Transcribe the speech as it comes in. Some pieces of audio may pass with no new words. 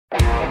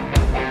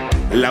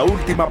La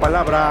última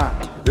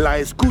palabra la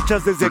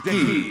escuchas desde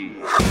aquí.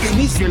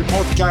 Inicia el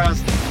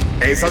podcast.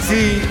 Es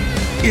así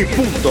y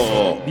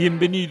punto.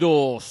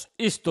 Bienvenidos.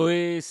 Esto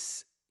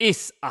es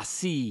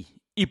así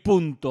y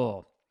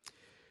punto.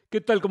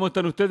 ¿Qué tal? ¿Cómo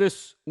están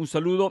ustedes? Un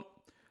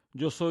saludo.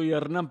 Yo soy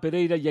Hernán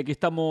Pereyra y aquí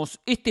estamos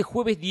este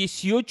jueves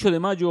 18 de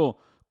mayo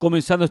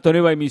comenzando esta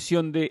nueva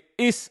emisión de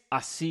Es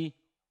así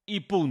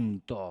y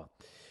punto.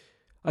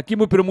 Aquí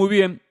muy pero muy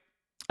bien.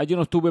 Ayer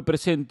no estuve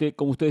presente,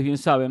 como ustedes bien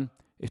saben.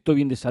 Estoy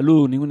bien de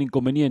salud, ningún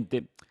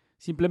inconveniente.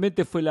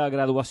 Simplemente fue la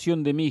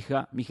graduación de mi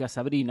hija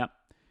Sabrina,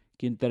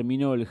 quien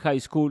terminó el high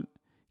school,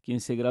 quien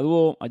se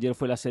graduó. Ayer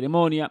fue la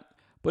ceremonia.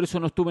 Por eso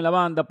no estuve en la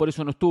banda, por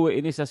eso no estuve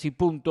en ese así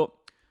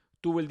punto.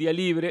 Tuve el día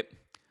libre.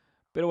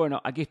 Pero bueno,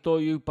 aquí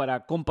estoy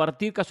para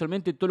compartir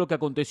casualmente todo lo que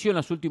aconteció en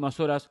las últimas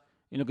horas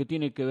en lo que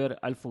tiene que ver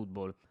al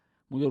fútbol.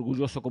 Muy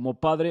orgulloso como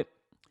padre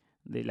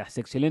de las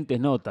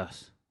excelentes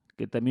notas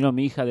que terminó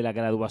mi hija de la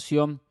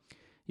graduación.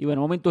 Y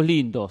bueno, momentos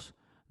lindos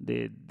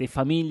de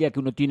familia que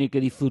uno tiene que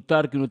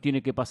disfrutar, que uno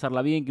tiene que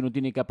pasarla bien, que uno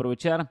tiene que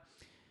aprovechar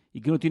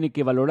y que uno tiene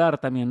que valorar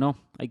también, ¿no?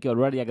 Hay que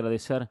valorar y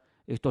agradecer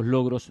estos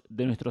logros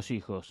de nuestros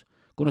hijos.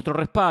 Con nuestro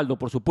respaldo,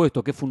 por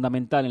supuesto, que es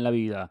fundamental en la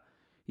vida.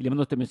 Y le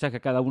mando este mensaje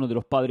a cada uno de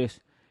los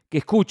padres que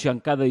escuchan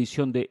cada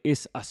edición de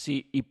Es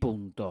así y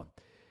punto.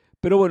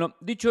 Pero bueno,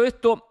 dicho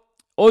esto,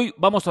 hoy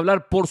vamos a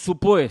hablar, por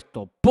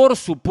supuesto,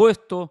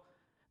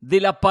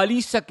 de la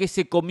paliza que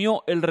se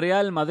comió el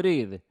Real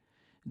Madrid,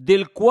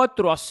 del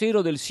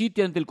 4-0 del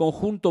City ante el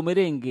conjunto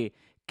merengue,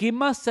 que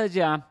más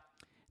allá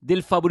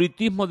del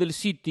favoritismo del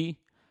City,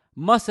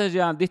 más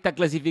allá de esta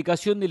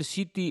clasificación del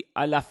City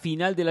a la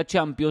final de la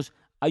Champions,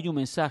 hay un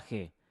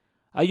mensaje.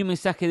 Hay un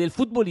mensaje del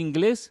fútbol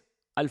inglés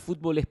al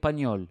fútbol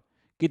español,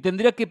 que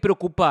tendría que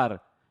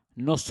preocupar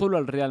no solo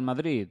al Real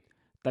Madrid,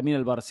 también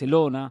al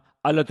Barcelona,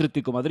 al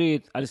Atlético de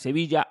Madrid, al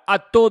Sevilla,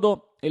 a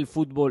todo el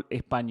fútbol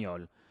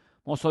español.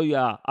 Vamos hoy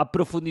a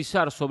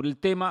profundizar sobre el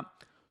tema,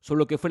 sobre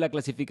lo que fue la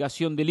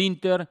clasificación del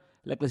Inter,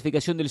 la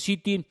clasificación del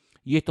City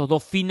y estos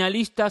dos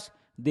finalistas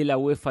de la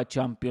UEFA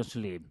Champions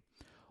League.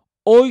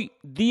 Hoy,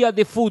 día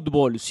de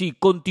fútbol, sí,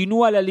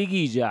 continúa la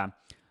liguilla.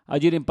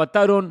 Ayer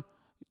empataron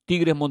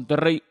Tigres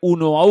Monterrey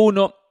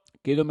 1-1,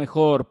 quedó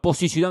mejor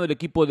posicionado el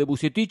equipo de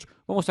Vucetich.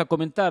 Vamos a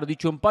comentar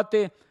dicho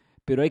empate,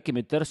 pero hay que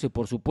meterse,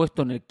 por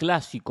supuesto, en el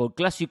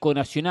clásico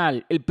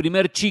nacional, el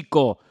primer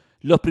chico,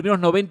 los primeros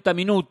 90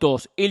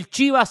 minutos, el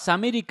Chivas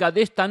América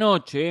de esta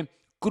noche,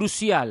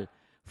 crucial,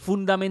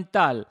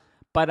 fundamental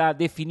para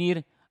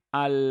definir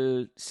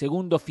al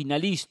segundo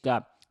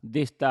finalista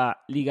de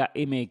esta Liga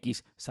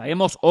MX.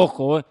 Sabemos,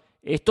 ojo,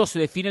 esto se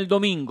define el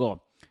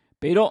domingo,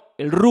 pero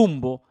el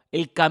rumbo,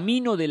 el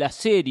camino de la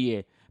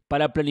serie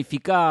para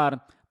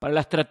planificar, para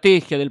la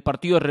estrategia del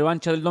partido de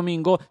revancha del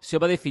domingo, se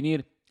va a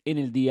definir en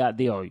el día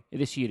de hoy. Es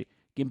decir,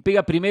 quien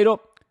pega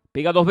primero,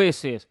 pega dos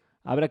veces.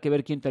 Habrá que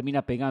ver quién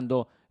termina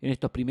pegando en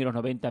estos primeros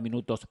 90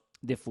 minutos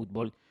de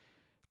fútbol.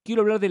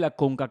 Quiero hablar de la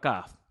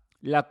CONCACAF.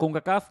 La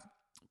CONCACAF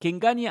que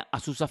engaña a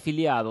sus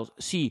afiliados.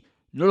 Sí,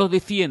 no los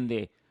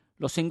defiende,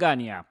 los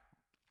engaña.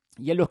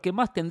 Y a los que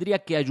más tendría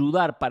que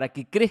ayudar para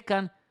que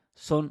crezcan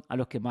son a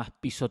los que más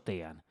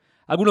pisotean.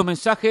 Algunos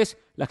mensajes,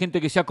 la gente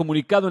que se ha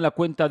comunicado en la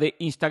cuenta de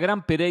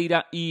Instagram,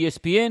 Pereyra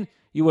ESPN,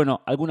 y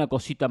bueno, alguna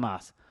cosita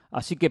más.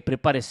 Así que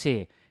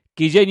prepárese,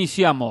 que ya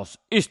iniciamos.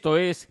 Esto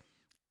es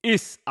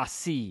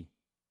así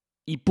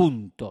y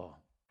punto.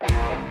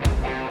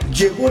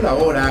 Llegó la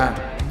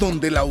hora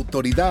donde la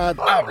autoridad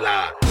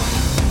habla.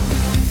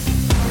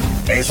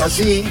 Es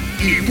así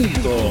y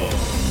punto.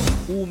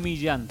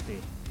 Humillante.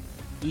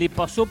 Le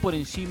pasó por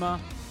encima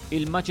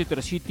el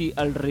Manchester City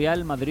al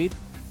Real Madrid.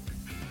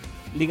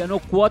 Le ganó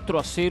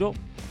 4-0.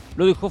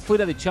 Lo dejó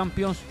fuera de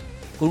Champions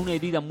con una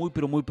herida muy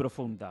pero muy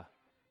profunda.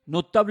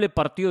 Notable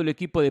partido del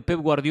equipo de Pep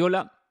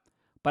Guardiola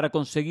para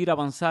conseguir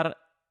avanzar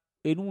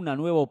en una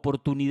nueva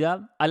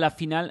oportunidad a la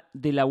final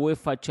de la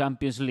UEFA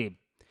Champions League.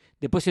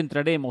 Después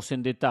entraremos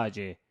en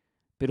detalle,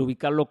 pero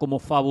ubicarlo como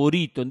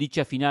favorito en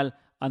dicha final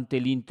ante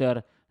el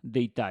Inter de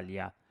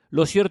Italia.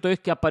 Lo cierto es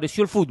que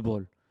apareció el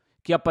fútbol,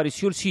 que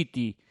apareció el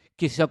City,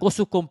 que sacó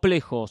sus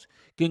complejos,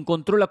 que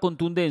encontró la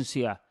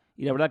contundencia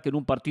y la verdad que en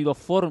un partido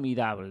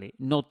formidable,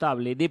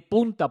 notable, de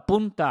punta a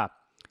punta,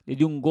 le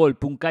dio un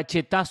golpe, un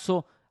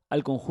cachetazo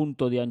al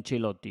conjunto de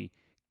Ancelotti.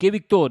 Qué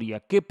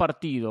victoria, qué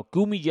partido, qué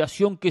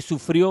humillación que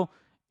sufrió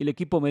el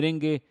equipo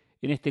merengue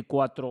en este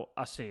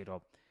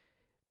 4-0.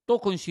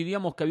 Todos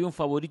coincidíamos que había un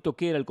favorito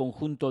que era el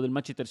conjunto del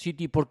Manchester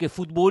City porque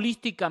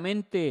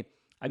futbolísticamente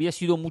había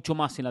sido mucho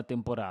más en la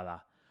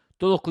temporada.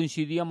 Todos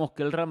coincidíamos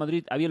que el Real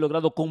Madrid había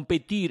logrado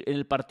competir en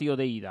el partido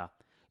de ida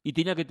y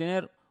tenía que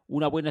tener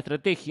una buena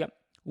estrategia,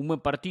 un buen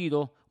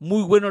partido,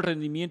 muy buenos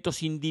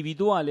rendimientos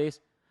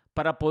individuales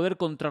para poder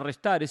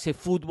contrarrestar ese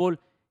fútbol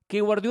que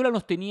Guardiola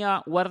nos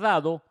tenía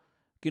guardado,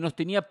 que nos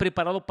tenía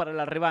preparado para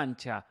la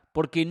revancha,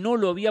 porque no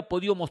lo había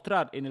podido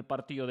mostrar en el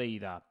partido de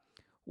ida.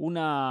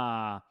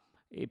 Una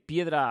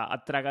piedra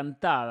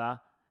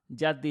atragantada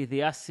ya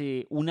desde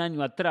hace un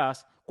año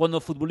atrás, cuando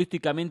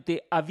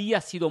futbolísticamente había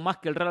sido más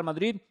que el Real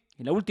Madrid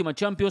en la última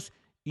Champions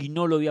y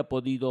no lo había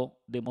podido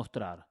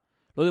demostrar.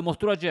 Lo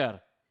demostró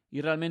ayer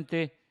y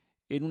realmente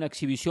en una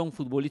exhibición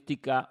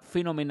futbolística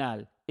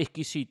fenomenal,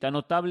 exquisita,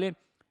 notable,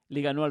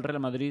 le ganó al Real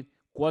Madrid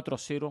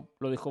 4-0,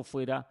 lo dejó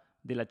fuera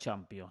de la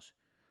Champions.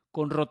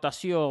 Con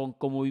rotación,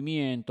 con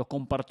movimientos,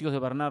 con partidos de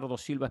Bernardo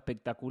Silva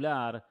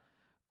espectacular,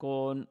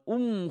 con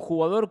un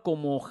jugador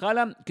como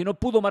Haaland que no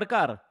pudo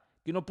marcar,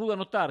 que no pudo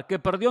anotar, que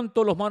perdió en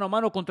todos los mano a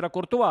mano contra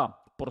Courtois.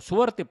 Por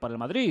suerte para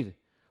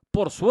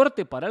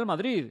el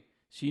Madrid,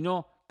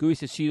 sino que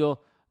hubiese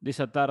sido de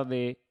esa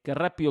tarde que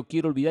rápido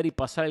quiero olvidar y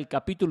pasar el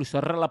capítulo y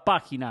cerrar la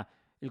página,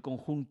 el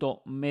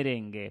conjunto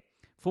merengue.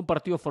 Fue un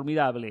partido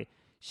formidable.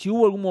 Si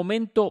hubo algún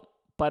momento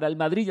para el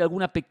Madrid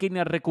alguna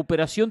pequeña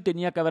recuperación,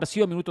 tenía que haber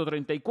sido minuto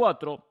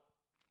 34,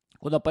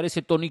 cuando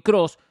aparece Toni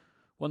Kroos,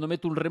 cuando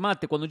mete un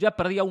remate, cuando ya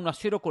perdía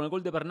 1-0 con el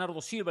gol de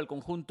Bernardo Silva, el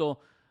conjunto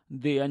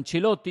de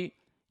Ancelotti,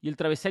 y el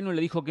travesaño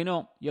le dijo que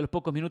no, y a los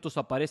pocos minutos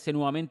aparece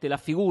nuevamente la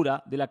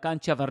figura de la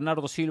cancha,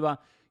 Bernardo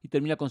Silva, y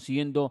termina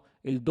consiguiendo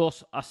el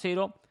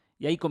 2-0,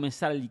 y ahí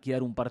comenzar a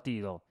liquidar un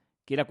partido,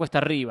 que era cuesta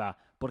arriba,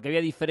 porque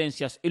había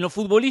diferencias en lo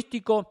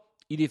futbolístico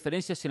y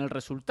diferencias en el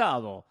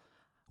resultado.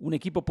 Un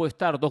equipo puede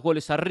estar 2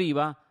 goles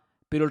arriba,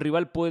 pero el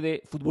rival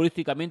puede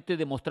futbolísticamente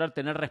demostrar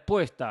tener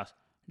respuestas.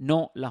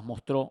 No las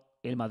mostró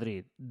el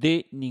Madrid,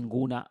 de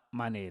ninguna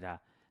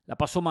manera. La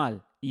pasó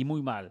mal, y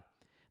muy mal.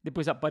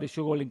 Después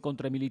apareció gol en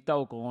contra de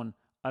Militao con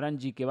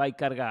Arangi que va y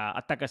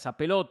ataca esa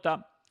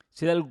pelota.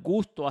 Se da el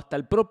gusto hasta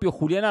el propio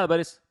Julián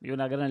Álvarez, dio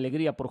una gran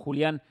alegría por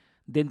Julián,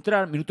 de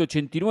entrar, minuto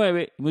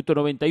 89, minuto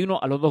 91,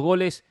 a los 2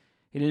 goles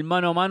en el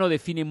mano a mano,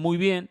 define muy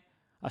bien,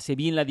 hace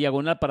bien la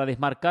diagonal para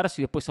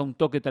desmarcarse y después a un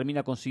toque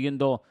termina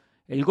consiguiendo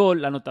el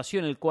gol, la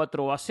anotación, el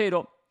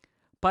 4-0,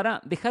 para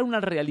dejar una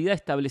realidad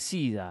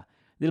establecida.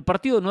 Del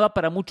partido no da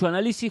para mucho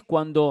análisis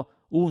cuando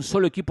hubo un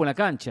solo equipo en la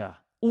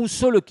cancha, un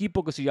solo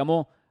equipo que se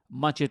llamó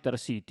Manchester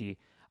City.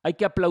 Hay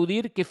que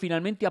aplaudir que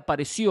finalmente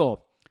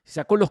apareció,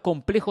 sacó los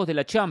complejos de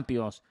la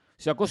Champions,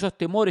 sacó esos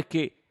temores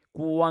que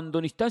cuando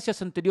en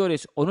instancias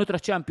anteriores o en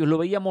otras Champions lo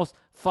veíamos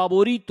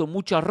favorito en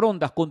muchas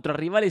rondas contra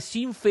rivales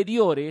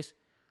inferiores,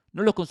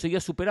 no los conseguía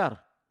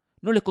superar,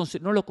 no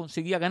los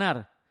conseguía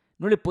ganar,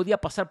 no le podía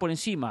pasar por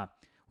encima.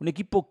 Un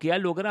equipo que ha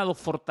logrado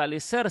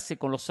fortalecerse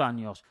con los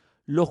años.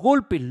 Los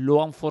golpes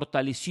lo han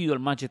fortalecido el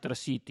Manchester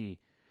City,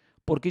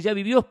 porque ya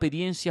vivió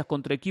experiencias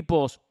contra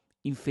equipos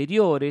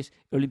inferiores,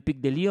 el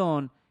Olympique de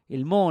Lyon,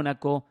 el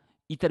Mónaco,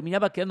 y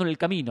terminaba quedando en el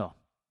camino.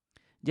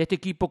 Ya este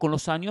equipo con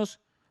los años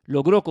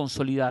logró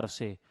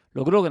consolidarse,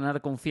 logró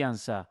ganar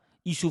confianza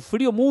y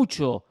sufrió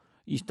mucho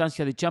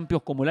instancias de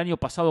Champions como el año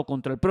pasado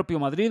contra el propio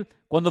Madrid,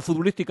 cuando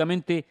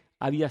futbolísticamente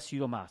había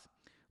sido más.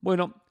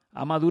 Bueno,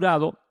 ha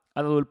madurado,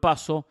 ha dado el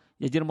paso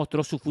y ayer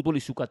mostró su fútbol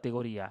y su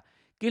categoría,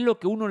 que es lo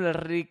que uno le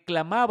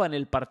reclamaba en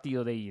el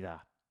partido de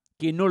ida,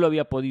 que no lo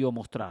había podido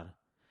mostrar.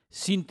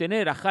 Sin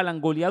tener a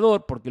Haaland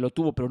goleador, porque lo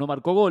tuvo pero no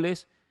marcó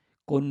goles,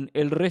 con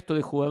el resto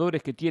de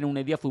jugadores que tienen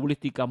una idea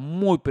futbolística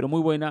muy pero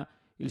muy buena,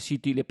 el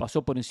City le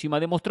pasó por encima,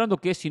 demostrando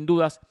que es sin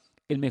dudas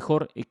el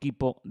mejor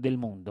equipo del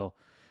mundo.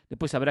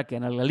 Después habrá que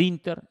ganarle al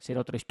Inter,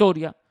 será otra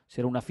historia,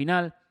 será una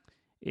final,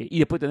 y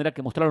después tendrá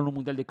que mostrarlo en un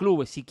Mundial de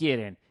Clubes si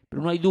quieren,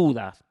 pero no hay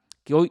dudas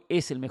que hoy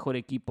es el mejor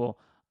equipo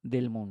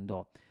del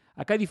mundo.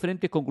 Acá hay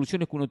diferentes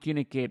conclusiones que uno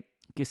tiene que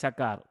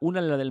sacar. Una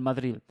es la del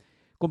Madrid.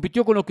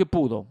 Compitió con lo que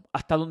pudo,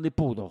 hasta donde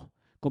pudo.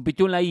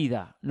 Compitió en la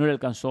ida, no le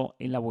alcanzó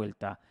en la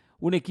vuelta.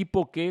 Un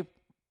equipo que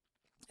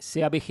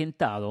se ha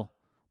avejentado,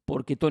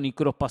 porque Toni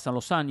Kroos pasan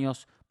los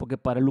años, porque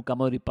para Luka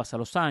Modric pasan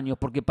los años,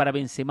 porque para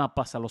Benzema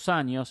pasan los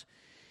años,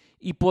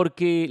 y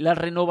porque la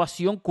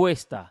renovación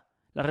cuesta,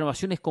 la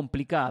renovación es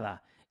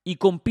complicada, y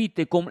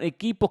compite con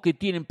equipos que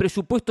tienen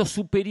presupuestos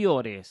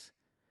superiores,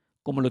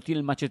 como lo tiene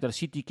el Manchester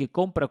City, que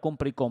compra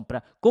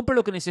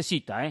lo que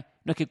necesita,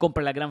 no es que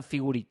compra la gran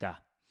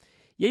figurita.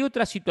 Y hay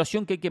otra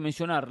situación que hay que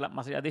mencionarla,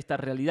 más allá de esta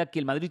realidad que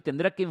el Madrid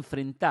tendrá que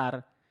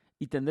enfrentar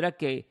y tendrá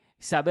que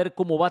saber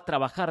cómo va a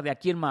trabajar de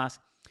aquí en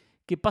más,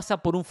 que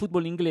pasa por un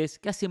fútbol inglés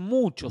que hace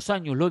muchos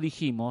años, lo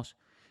dijimos,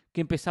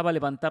 que empezaba a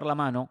levantar la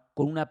mano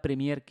con una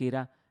Premier que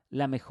era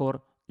la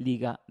mejor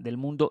liga del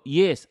mundo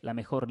y es la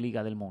mejor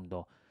liga del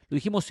mundo. Lo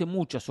dijimos en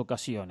muchas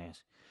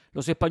ocasiones.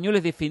 Los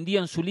españoles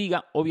defendían su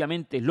liga,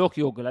 obviamente es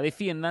lógico que la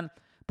defiendan,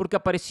 porque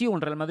aparecía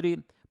un Real Madrid,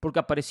 porque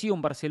aparecía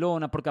un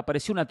Barcelona, porque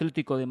aparecía un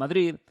Atlético de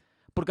Madrid,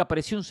 porque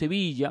aparecía un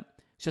Sevilla,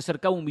 se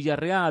acercaba un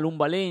Villarreal, un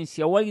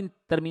Valencia o alguien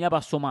terminaba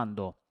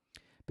asomando.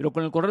 Pero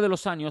con el correr de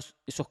los años,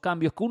 esos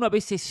cambios que uno a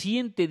veces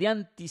siente de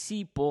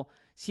anticipo,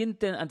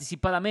 siente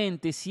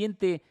anticipadamente,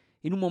 siente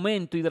en un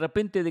momento y de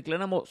repente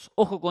declaramos,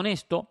 ojo con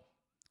esto,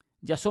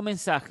 ya son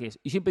mensajes.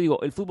 Y siempre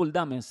digo, el fútbol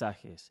da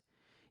mensajes.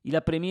 Y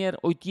la Premier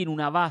hoy tiene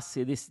una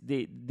base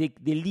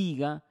de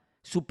liga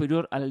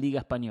superior a la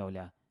Liga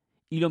Española.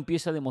 Y lo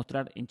empieza a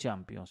demostrar en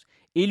Champions.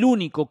 El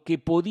único que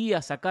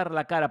podía sacar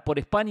la cara por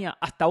España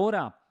hasta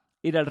ahora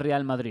era el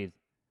Real Madrid.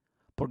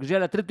 Porque ya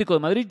el Atlético de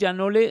Madrid ya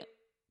no le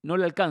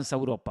alcanza a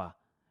Europa.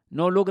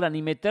 No logra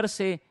ni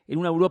meterse en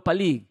una Europa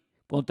League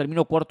cuando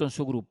terminó cuarto en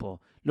su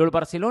grupo. Lo del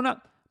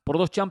Barcelona, por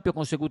 2 Champions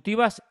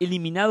consecutivas,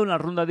 eliminado en la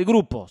ronda de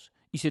grupos.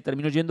 Y se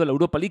terminó yendo a la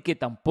Europa League, que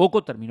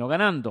tampoco terminó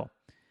ganando.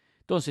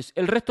 Entonces,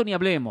 el resto ni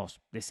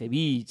hablemos, de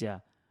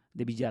Sevilla,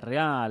 de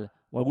Villarreal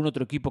o algún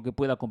otro equipo que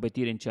pueda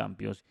competir en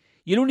Champions.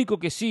 Y el único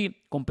que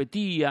sí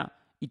competía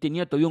y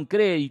tenía todavía un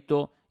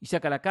crédito y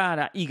saca la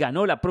cara y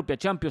ganó la propia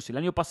Champions el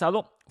año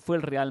pasado fue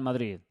el Real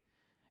Madrid.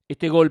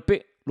 Este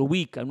golpe lo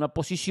ubica en una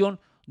posición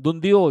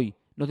donde hoy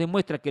nos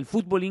demuestra que el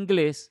fútbol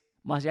inglés,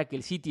 más allá que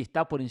el City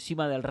está por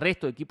encima del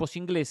resto de equipos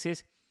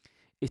ingleses,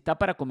 está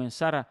para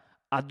comenzar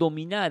a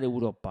dominar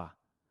Europa.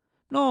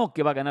 No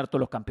que va a ganar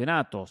todos los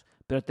campeonatos,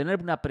 pero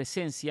tener una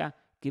presencia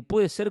que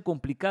puede ser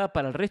complicada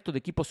para el resto de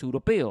equipos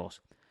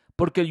europeos.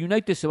 Porque el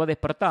United se va a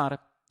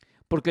despertar,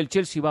 porque el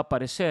Chelsea va a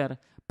aparecer,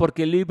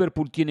 porque el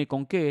Liverpool tiene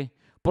con qué,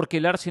 porque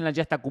el Arsenal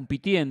ya está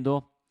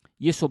compitiendo,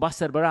 y eso va a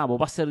ser bravo,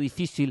 va a ser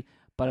difícil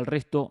para el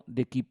resto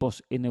de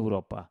equipos en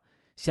Europa.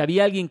 Si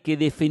había alguien que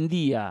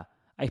defendía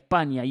a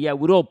España y a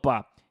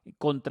Europa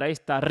contra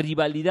esta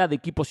rivalidad de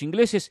equipos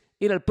ingleses,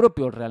 era el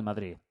propio Real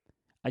Madrid.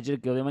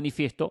 Ayer quedó de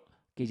manifiesto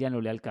que ya no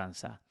le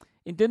alcanza.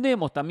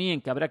 Entendemos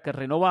también que habrá que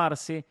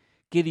renovarse,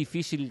 que es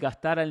difícil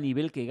gastar al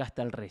nivel que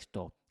gasta el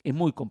resto. Es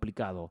muy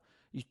complicado.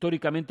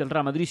 Históricamente el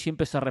Real Madrid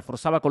siempre se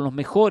reforzaba con los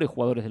mejores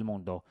jugadores del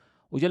mundo.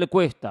 Hoy ya le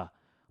cuesta,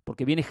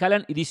 porque viene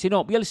Haaland y dice,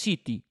 no, voy al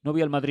City, no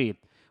voy al Madrid.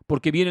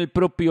 Porque viene el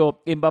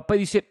propio Mbappé y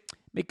dice,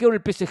 me quedo en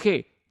el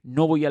PSG,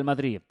 no voy al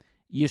Madrid.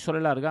 Y eso a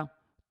la larga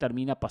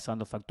termina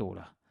pasando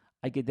factura.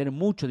 Hay que tener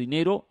mucho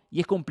dinero y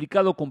es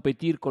complicado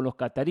competir con los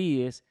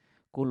cataríes,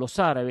 con los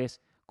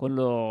árabes, con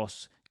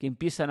los que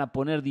empiezan a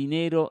poner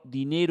dinero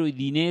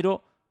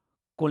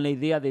con la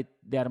idea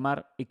de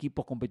armar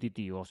equipos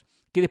competitivos.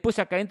 Que después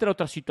acá entra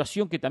otra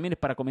situación que también es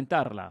para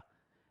comentarla.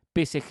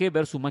 PSG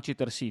versus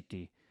Manchester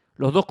City.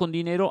 Los dos con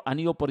dinero han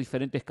ido por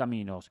diferentes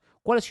caminos.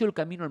 ¿Cuál ha sido el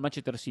camino del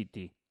Manchester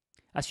City?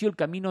 Ha sido el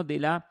camino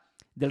del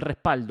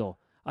respaldo.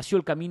 Ha sido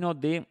el camino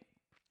de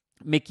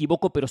me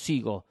equivoco pero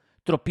sigo.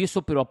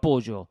 Tropiezo pero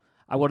apoyo.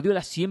 A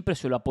Guardiola siempre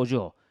se lo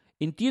apoyó.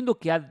 Entiendo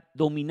que ha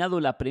dominado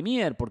la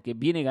Premier, porque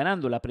viene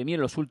ganando la Premier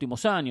en los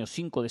últimos años,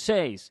 5 de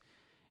 6.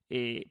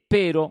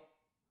 Pero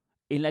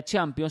en la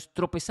Champions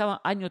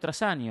tropezaba año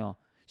tras año.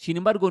 Sin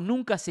embargo,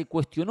 nunca se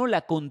cuestionó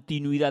la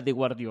continuidad de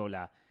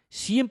Guardiola.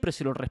 Siempre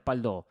se lo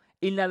respaldó.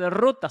 En la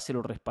derrota se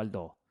lo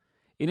respaldó.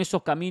 En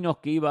esos caminos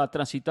que iba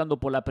transitando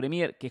por la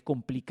Premier, que es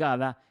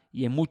complicada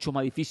y es mucho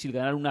más difícil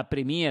ganar una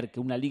Premier que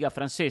una liga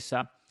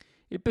francesa,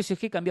 el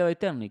PSG cambiaba de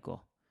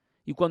técnico.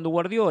 Y cuando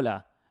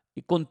Guardiola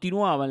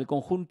continuaba en el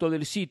conjunto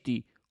del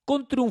City,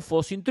 con triunfo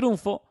o sin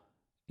triunfo,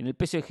 en el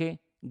PSG,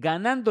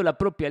 ganando la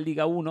propia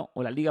Liga 1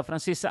 o la Liga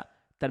Francesa,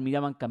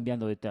 terminaban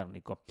cambiando de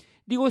técnico.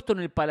 Digo esto en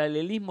el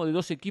paralelismo de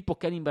dos equipos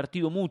que han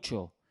invertido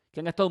mucho, que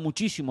han gastado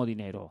muchísimo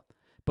dinero.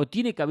 Pero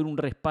tiene que haber un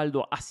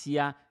respaldo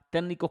hacia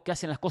técnicos que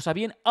hacen las cosas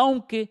bien,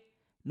 aunque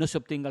no se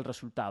obtenga el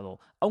resultado,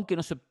 aunque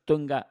no se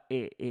obtenga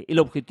el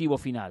objetivo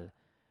final.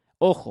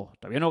 Ojo,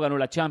 todavía no ganó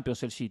la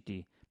Champions el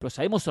City, pero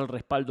sabemos el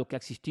respaldo que ha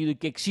existido y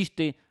que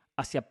existe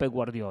hacia Pep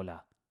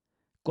Guardiola.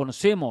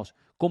 Conocemos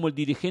cómo el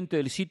dirigente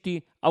del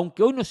City,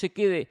 aunque hoy no se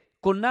quede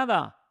con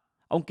nada,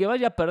 aunque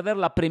vaya a perder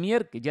la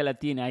Premier, que ya la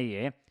tiene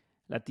ahí,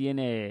 la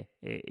tiene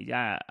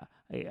ya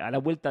a la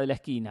vuelta de la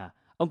esquina,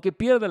 aunque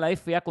pierda la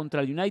FA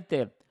contra el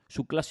United,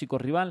 su clásico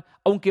rival,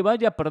 aunque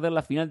vaya a perder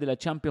la final de la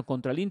Champions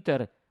contra el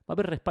Inter, va a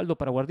haber respaldo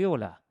para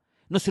Guardiola.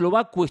 No se lo va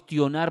a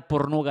cuestionar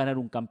por no ganar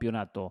un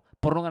campeonato,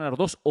 por no ganar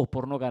 2 o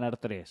por no ganar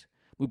 3.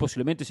 Muy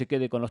posiblemente se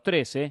quede con los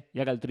 3 y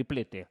haga el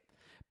triplete.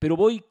 Pero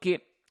voy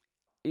que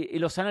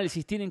los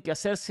análisis tienen que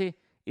hacerse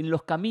en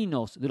los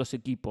caminos de los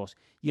equipos.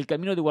 Y el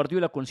camino de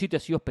Guardiola con el City ha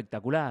sido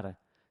espectacular,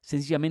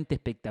 sencillamente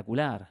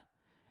espectacular.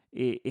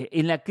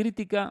 En la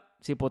crítica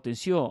se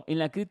potenció, en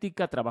la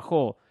crítica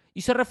trabajó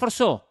y se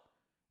reforzó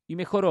y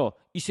mejoró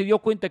y se dio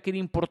cuenta que era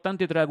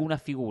importante traer alguna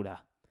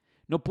figura.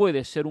 No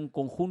puede ser un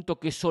conjunto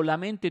que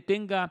solamente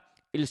tenga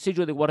el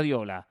sello de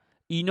Guardiola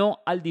y no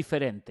al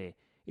diferente.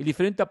 El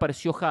diferente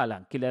apareció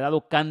Haaland, que le ha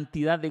dado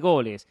cantidad de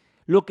goles.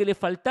 Lo que le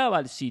faltaba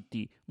al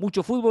City,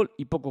 mucho fútbol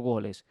y pocos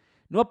goles.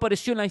 ¿No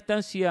apareció en la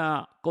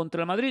instancia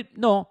contra el Madrid?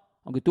 No,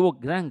 aunque tuvo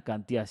gran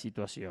cantidad de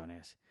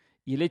situaciones.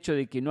 Y el hecho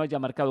de que no haya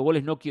marcado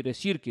goles no quiere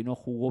decir que no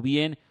jugó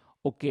bien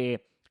o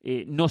que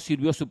no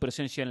sirvió su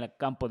presencia en el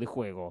campo de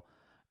juego.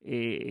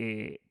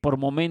 Por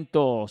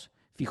momentos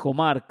fijó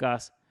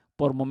marcas,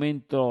 por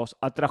momentos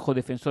atrajo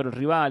defensores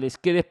rivales,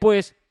 que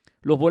después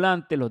los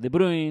volantes, los De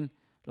Bruyne,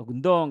 los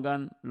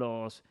Gundogan,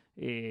 los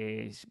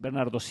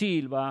Bernardo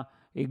Silva,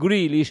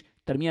 Grealish,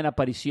 terminan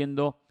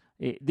apareciendo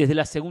desde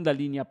la segunda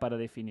línea para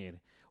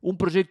definir. Un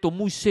proyecto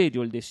muy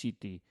serio el de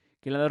City,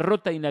 que en la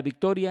derrota y en la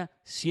victoria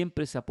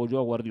siempre se apoyó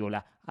a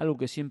Guardiola, algo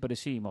que siempre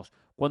decimos.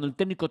 Cuando el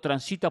técnico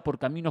transita por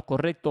caminos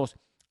correctos,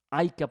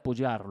 hay que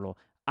apoyarlo,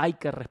 hay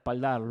que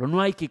respaldarlo,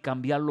 no hay que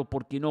cambiarlo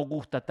porque no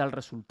gusta tal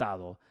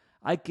resultado.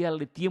 Hay que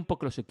darle tiempo a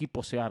que los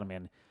equipos se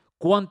armen.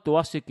 ¿Cuánto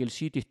hace que el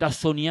City está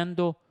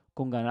soñando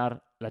con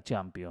ganar la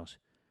Champions?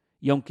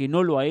 Y aunque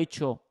no lo ha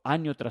hecho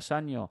año tras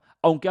año,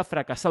 aunque ha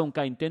fracasado en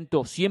cada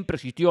intento, siempre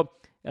existió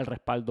el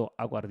respaldo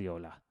a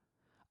Guardiola.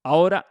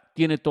 Ahora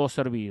tiene todo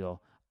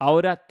servido,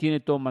 ahora tiene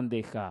todo en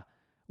bandeja.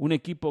 Un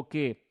equipo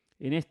que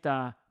en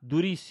esta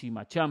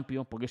durísima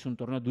Champions, porque es un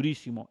torneo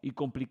durísimo y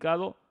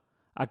complicado,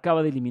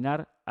 acaba de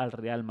eliminar al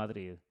Real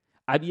Madrid.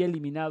 Había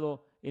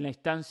eliminado en la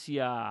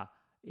instancia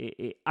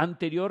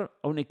anterior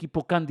a un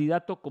equipo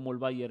candidato como el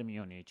Bayern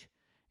Múnich.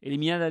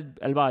 Eliminar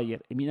al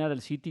Bayern, eliminar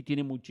al City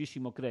tiene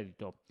muchísimo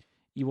crédito.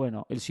 Y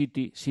bueno, el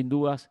City sin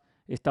dudas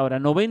está ahora a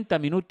 90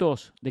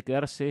 minutos de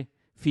quedarse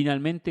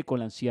finalmente con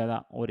la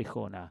ansiada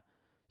Orejona.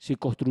 Se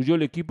construyó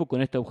el equipo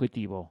con este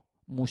objetivo,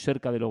 muy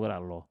cerca de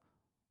lograrlo.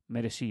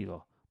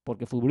 Merecido,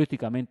 porque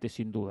futbolísticamente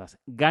sin dudas,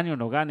 gane o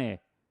no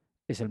gane,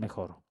 es el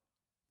mejor.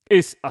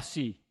 Es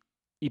así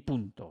y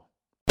punto.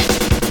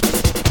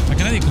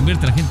 Acá nadie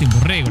convierte a la gente en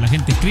borrego, la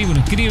gente escribe o no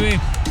escribe,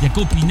 y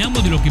acá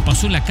opinamos de lo que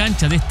pasó en la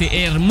cancha de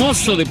este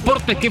hermoso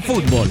deporte que es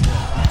fútbol.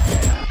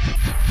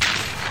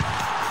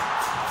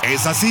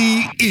 Es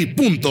así y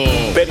punto.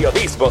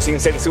 Periodismo sin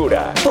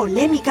censura.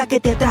 Polémica que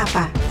te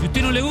atrapa. Si a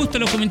usted no le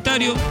gustan los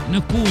comentarios, no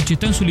escuche,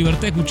 está en su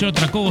libertad de escuchar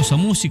otra cosa,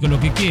 música, lo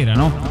que quiera,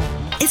 ¿no?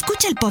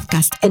 Escucha el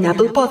podcast en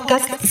Apple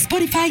Podcasts,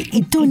 Spotify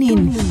y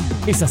TuneIn.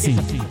 Es así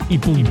y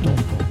punto.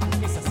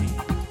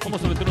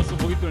 Vamos a meternos un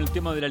poquito en el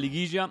tema de la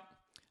liguilla.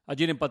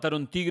 Ayer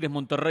empataron Tigres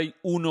Monterrey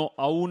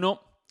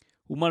 1-1.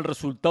 Un mal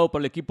resultado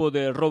para el equipo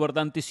de Robert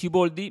Dante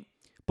Siboldi,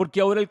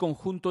 porque ahora el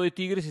conjunto de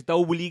Tigres está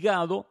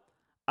obligado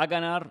a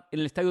ganar en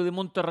el estadio de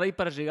Monterrey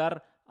para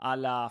llegar a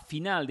la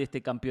final de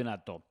este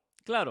campeonato.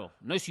 Claro,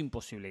 no es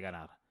imposible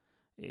ganar.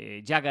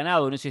 Ya ha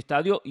ganado en ese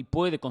estadio y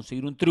puede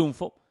conseguir un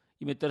triunfo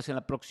y meterse en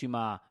la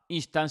próxima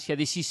instancia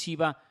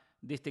decisiva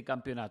de este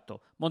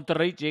campeonato.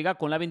 Monterrey llega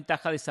con la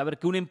ventaja de saber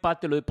que un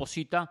empate lo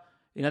deposita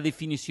en la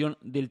definición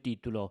del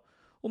título.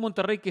 Un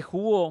Monterrey que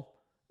jugó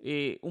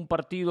un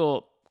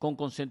partido con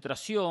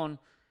concentración,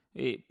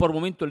 por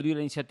momento le dio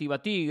la iniciativa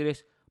a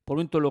Tigres, por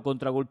momento lo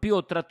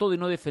contragolpeó, trató de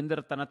no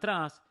defender tan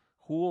atrás,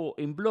 jugó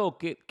en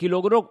bloque, que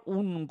logró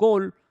un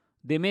gol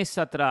de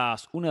Mesa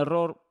tras un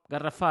error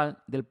garrafal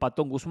del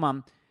Patón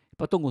Guzmán. El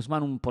Patón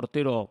Guzmán, un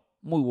portero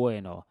muy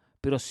bueno,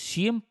 pero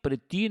siempre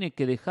tiene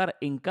que dejar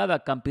en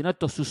cada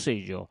campeonato su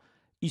sello,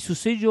 y su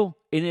sello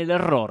en el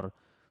error,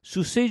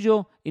 su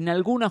sello en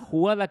alguna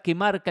jugada que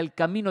marca el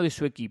camino de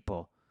su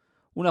equipo.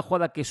 Una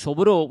jugada que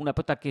sobró, una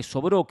pelota que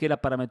sobró, que era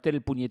para meter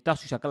el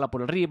puñetazo y sacarla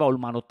por arriba, o el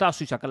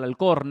manotazo y sacarla al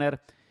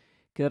córner,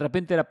 que de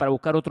repente era para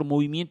buscar otro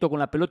movimiento con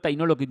la pelota y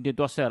no lo que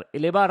intentó hacer,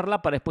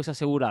 elevarla para después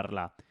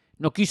asegurarla.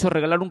 No quiso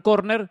regalar un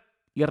córner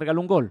y regaló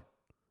un gol.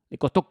 Le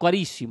costó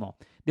carísimo.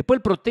 Después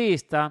él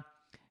protesta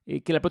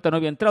que la pelota no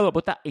había entrado, la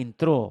pelota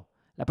entró.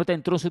 La pelota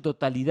entró en su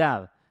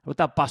totalidad. La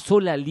pelota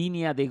pasó la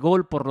línea de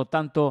gol, por lo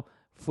tanto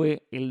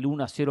fue el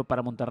 1-0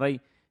 para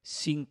Monterrey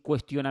sin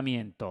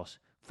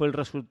cuestionamientos. Fue el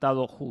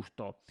resultado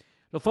justo.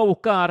 Lo fue a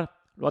buscar,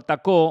 lo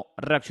atacó,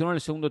 reaccionó en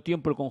el segundo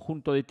tiempo el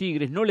conjunto de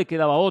Tigres, no le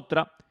quedaba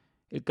otra.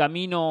 El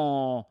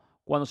camino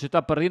cuando se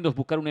está perdiendo es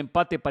buscar un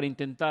empate para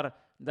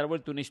intentar dar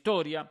vuelta una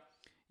historia.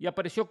 Y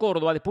apareció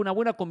Córdoba, después una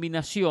buena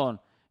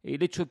combinación.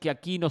 El hecho de que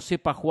aquí no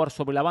sepa jugar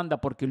sobre la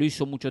banda porque lo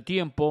hizo mucho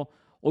tiempo,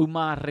 hoy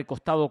más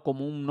recostado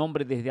como un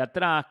hombre desde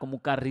atrás,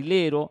 como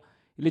carrilero.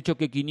 El hecho de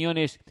que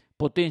Quiñones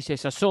potencia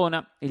esa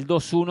zona, el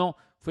 2-1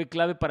 fue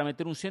clave para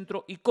meter un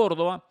centro. Y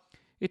Córdoba,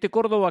 este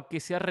Córdoba que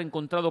se ha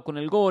reencontrado con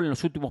el gol en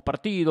los últimos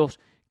partidos,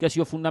 que ha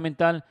sido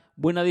fundamental,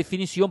 buena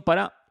definición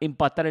para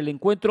empatar el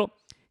encuentro,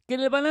 que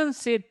en el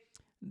balance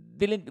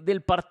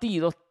del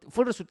partido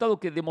fue el resultado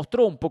que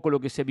demostró un poco lo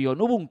que se vio.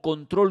 No hubo un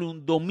control,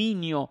 un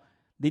dominio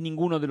de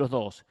ninguno de los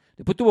dos.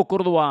 Después tuvo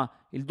Córdoba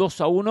el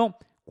 2-1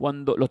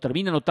 cuando lo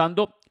termina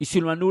anotando y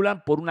se lo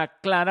anulan por una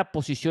clara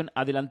posición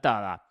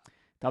adelantada.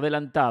 Está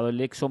adelantado el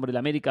ex hombre de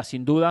América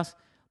sin dudas,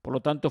 por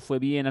lo tanto fue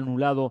bien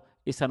anulado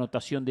esa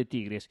anotación de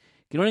Tigres,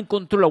 que no le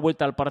encontró la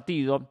vuelta al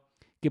partido,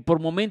 que por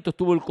momentos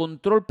tuvo el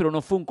control, pero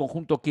no fue un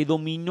conjunto que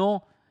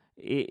dominó,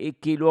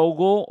 que lo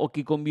ahogó o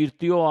que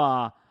convirtió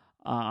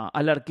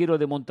al arquero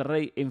de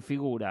Monterrey en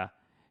figura.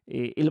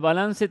 El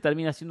balance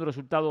termina siendo un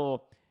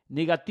resultado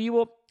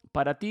negativo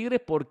para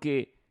Tigres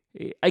porque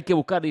hay que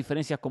buscar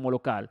diferencias como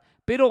local.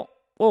 Pero,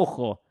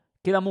 ojo,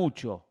 queda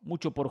mucho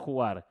por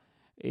jugar.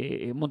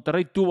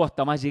 Monterrey tuvo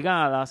hasta más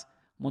llegadas.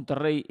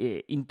 Monterrey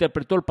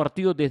interpretó el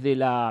partido desde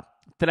la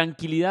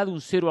tranquilidad de un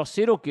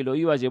 0-0 que lo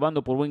iba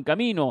llevando por buen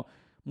camino.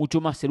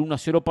 Mucho más el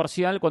 1-0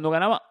 parcial cuando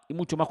ganaba y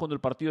mucho más cuando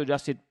el partido ya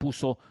se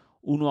puso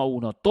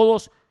 1-1.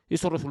 Todos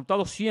esos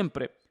resultados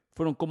siempre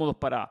fueron cómodos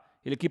para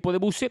el equipo de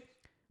Buse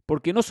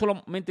porque no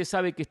solamente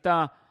sabe que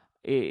está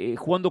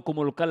jugando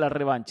como local la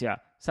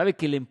revancha, sabe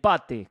que el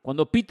empate,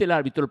 cuando pite el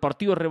árbitro el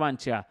partido de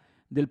revancha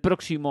del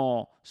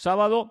próximo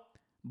sábado,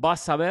 va a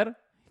saber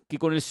que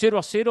con el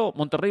 0-0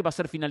 Monterrey va a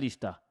ser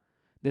finalista.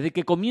 Desde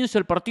que comience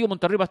el partido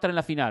Monterrey va a estar en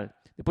la final.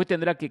 Después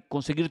tendrá que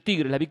conseguir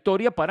Tigres la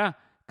victoria para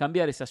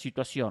cambiar esa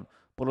situación.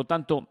 Por lo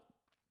tanto,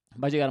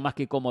 va a llegar más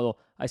que cómodo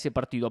a ese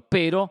partido.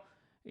 Pero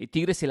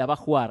Tigres se la va a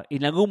jugar.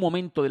 En algún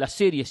momento de la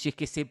serie, si es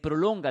que se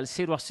prolonga el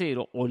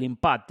 0-0 o el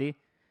empate,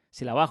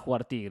 se la va a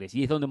jugar Tigres.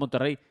 Y es donde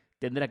Monterrey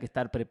tendrá que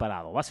estar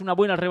preparado. Va a ser una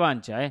buena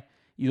revancha,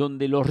 y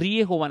donde los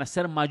riesgos van a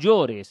ser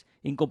mayores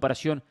en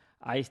comparación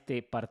a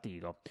este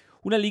partido.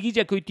 Una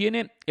liguilla que hoy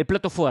tiene el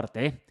plato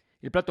fuerte,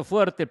 el plato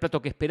fuerte, el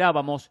plato que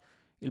esperábamos.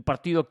 el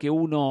partido que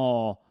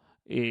uno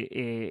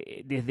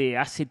desde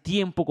hace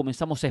tiempo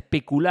comenzamos a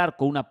especular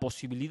con una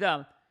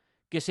posibilidad,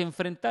 que se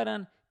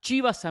enfrentaran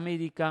Chivas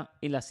América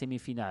en la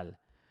semifinal.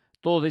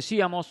 Todos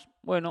decíamos,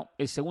 bueno,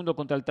 el segundo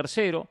contra el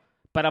tercero,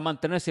 para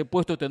mantenerse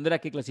puesto tendrá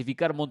que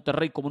clasificar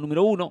Monterrey como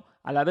número 1.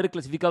 Al haber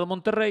clasificado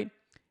Monterrey,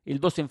 el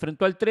 2 se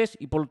enfrentó al 3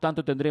 y por lo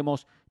tanto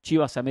tendremos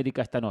Chivas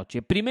América esta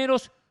noche.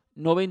 Primeros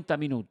 90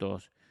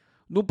 minutos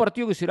de un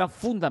partido que será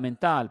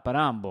fundamental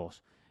para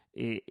ambos.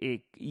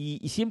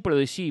 Y siempre lo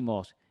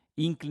decimos,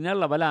 inclinar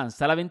la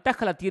balanza. La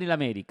ventaja la tiene el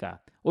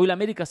América. Hoy el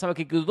América sabe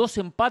que dos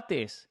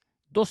empates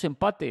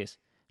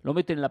lo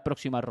meten en la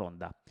próxima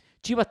ronda.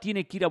 Chivas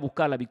tiene que ir a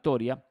buscar la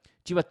victoria.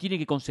 Chivas tiene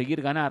que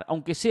conseguir ganar,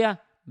 aunque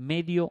sea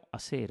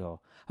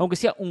 0-0, aunque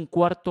sea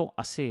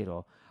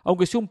 1/4-0,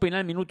 aunque sea un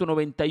penal minuto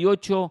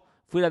 98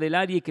 fuera del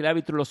área y que el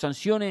árbitro lo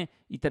sancione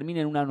y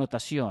termine en una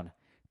anotación.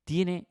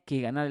 Tiene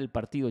que ganar el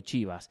partido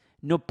Chivas.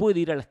 No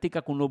puede ir al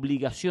Azteca con la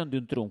obligación de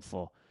un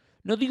triunfo.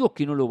 No digo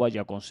que no lo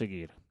vaya a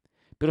conseguir,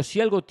 pero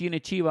si algo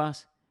tiene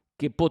Chivas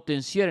que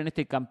potenciar en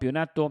este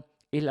campeonato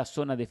es la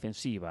zona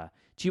defensiva.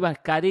 Chivas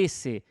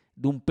carece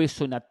de un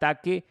peso en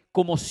ataque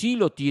como sí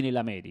lo tiene el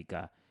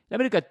América. El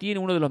América tiene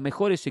uno de los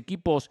mejores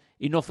equipos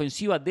en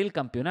ofensiva del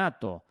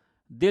campeonato,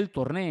 del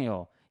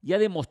torneo, y ha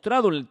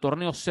demostrado en el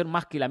torneo ser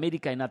más que el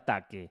América en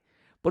ataque.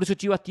 Por eso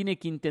Chivas tiene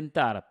que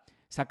intentar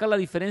sacar la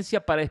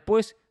diferencia para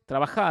después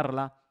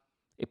trabajarla,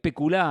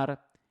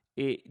 especular,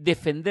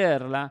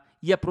 defenderla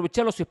y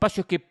aprovechar los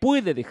espacios que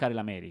puede dejar el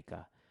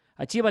América.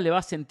 A Chivas le va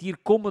a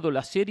sentir cómodo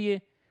la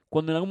serie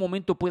cuando en algún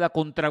momento pueda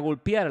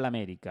contragolpear al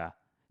América.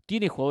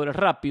 Tiene jugadores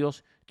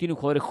rápidos, tiene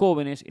jugadores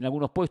jóvenes en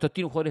algunos puestos,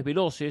 tiene jugadores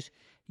veloces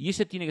y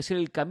ese tiene que ser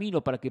el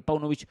camino para que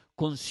Paunovic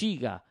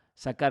consiga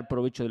sacar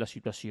provecho de la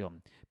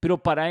situación.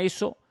 Pero para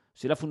eso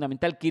será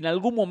fundamental que en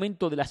algún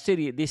momento de la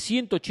serie de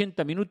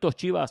 180 minutos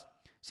Chivas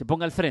se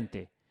ponga al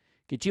frente,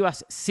 que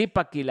Chivas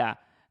sepa que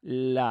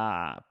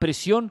la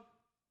presión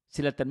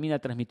se la termina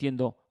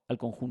transmitiendo al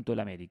conjunto del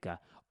América.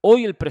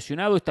 Hoy el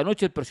presionado, esta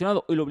noche el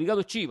presionado, el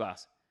obligado es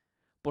Chivas,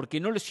 porque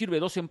no le sirve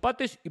 2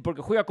 empates y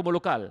porque juega como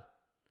local.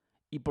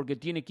 Y porque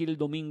tiene que ir el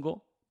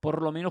domingo,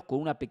 por lo menos con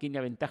una pequeña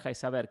ventaja de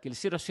saber que el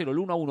 0-0, el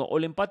 1-1 o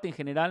el empate en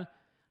general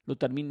lo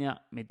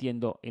termina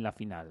metiendo en la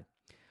final.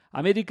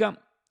 América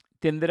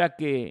tendrá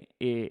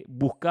que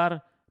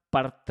buscar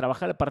para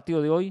trabajar el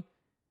partido de hoy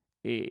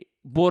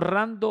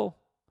borrando,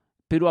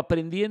 pero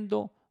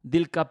aprendiendo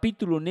del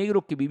capítulo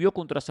negro que vivió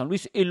contra San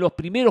Luis en los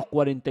primeros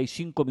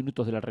 45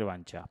 minutos de la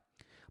revancha.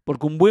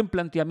 Porque un buen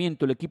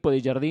planteamiento el equipo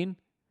de Jardín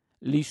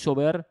le hizo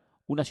ver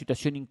una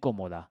situación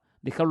incómoda,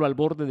 dejarlo al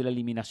borde de la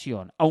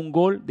eliminación, a un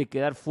gol de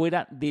quedar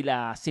fuera de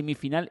la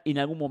semifinal en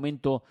algún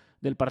momento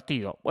del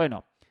partido.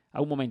 Bueno,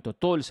 a un momento,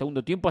 todo el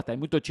segundo tiempo, hasta el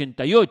minuto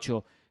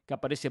 88, que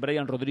aparece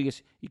Brian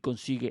Rodríguez y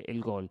consigue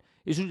el gol.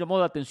 Es un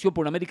llamado de atención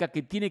por una América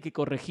que tiene que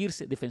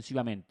corregirse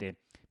defensivamente.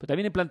 Pero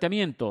también en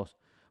planteamientos,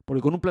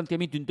 porque con un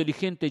planteamiento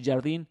inteligente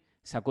Jardín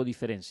sacó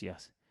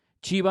diferencias.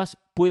 Chivas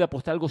puede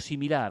apostar algo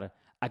similar,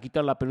 a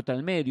quitar la pelota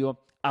del medio,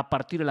 a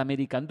partir al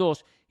América en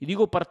 2. Y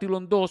digo partirlo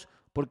en 2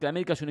 porque el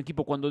América es un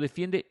equipo cuando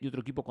defiende y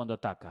otro equipo cuando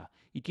ataca.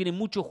 Y tiene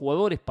muchos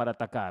jugadores para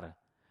atacar.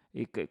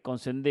 Con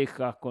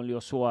Cendejas, con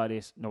Leo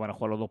Suárez, no van a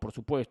jugar los dos por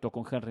supuesto,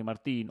 con Henry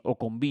Martín o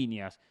con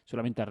Viñas,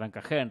 solamente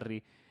arranca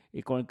Henry,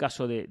 con el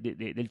caso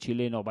del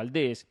chileno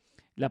Valdés,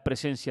 la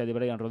presencia de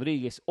Brian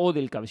Rodríguez o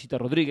del Cabecita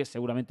Rodríguez,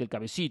 seguramente el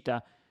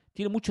Cabecita,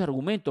 tiene mucho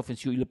argumento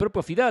ofensivo, y el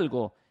propio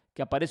Fidalgo,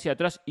 que aparece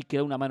atrás y que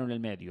da una mano en el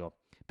medio.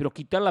 Pero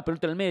quitar la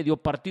pelota en el medio,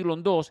 partirlo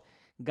en 2,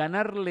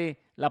 ganarle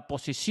la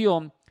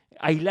posesión,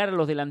 aislar a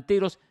los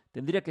delanteros,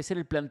 tendría que ser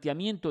el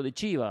planteamiento de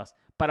Chivas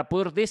para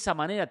poder de esa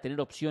manera tener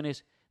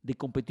opciones de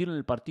competir en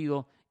el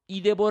partido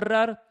y de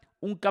borrar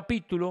un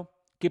capítulo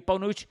que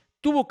Paunovic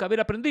tuvo que haber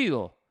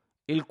aprendido,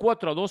 el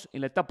 4-2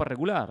 en la etapa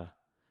regular.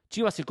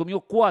 Chivas se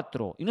comió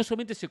 4, y no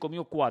solamente se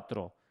comió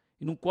 4,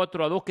 en un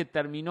 4-2 que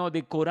terminó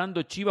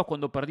decorando Chivas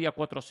cuando perdía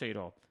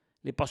 4-0.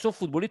 Le pasó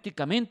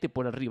futbolísticamente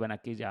por arriba en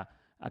aquella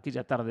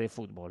tarde de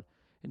fútbol.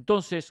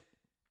 Entonces,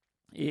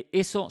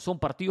 eso son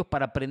partidos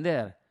para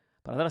aprender,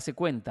 para darse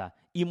cuenta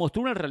y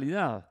mostrar una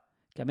realidad,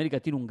 que América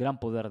tiene un gran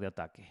poder de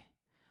ataque.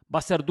 Va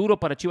a ser duro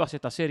para Chivas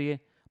esta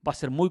serie, va a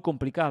ser muy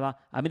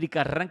complicada.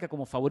 América arranca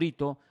como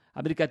favorito,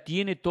 América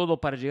tiene todo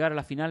para llegar a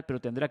la final,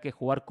 pero tendrá que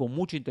jugar con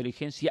mucha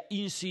inteligencia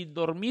y sin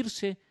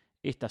dormirse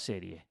esta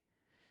serie.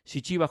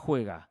 Si Chivas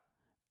juega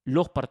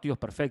los partidos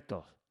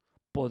perfectos,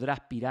 podrá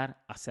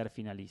aspirar a ser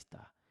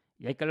finalista.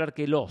 Y hay que hablar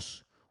que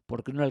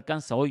porque no le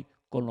alcanza hoy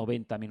con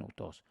 90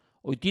 minutos.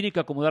 Hoy tiene que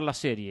acomodar la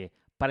serie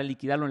para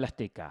liquidarlo en la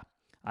Azteca,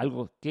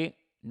 algo que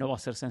no va a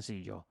ser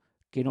sencillo,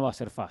 que no va a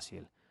ser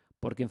fácil,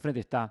 porque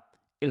enfrente está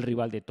el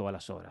rival de todas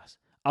las horas.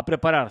 A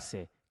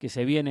prepararse, que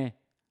se viene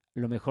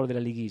lo mejor de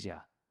la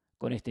liguilla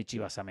con este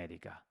Chivas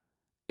América.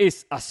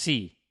 Es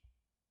así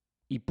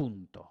y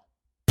punto.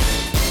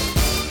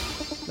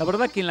 La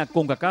verdad que en la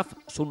CONCACAF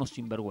son unos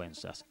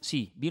sinvergüenzas.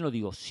 Sí, bien lo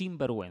digo,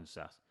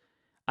 sinvergüenzas.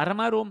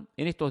 Armaron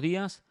en estos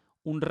días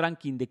un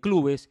ranking de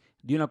clubes,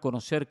 dieron a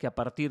conocer que a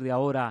partir de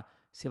ahora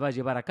se va a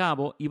llevar a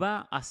cabo y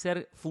va a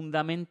ser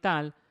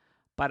fundamental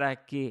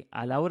para que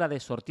a la hora de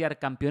sortear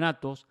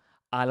campeonatos,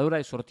 a la hora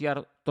de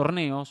sortear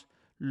torneos,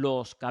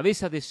 los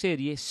cabezas de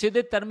serie se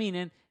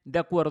determinen de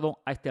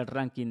acuerdo a este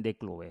ranking de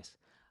clubes.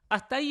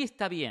 Hasta ahí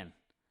está bien.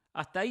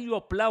 Hasta ahí yo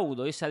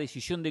aplaudo esa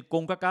decisión de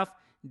CONCACAF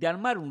de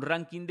armar un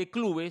ranking de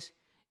clubes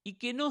y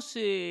que no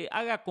se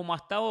haga como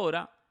hasta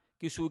ahora,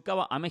 que se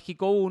ubicaba a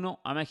México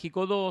 1, a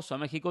México 2, a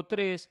México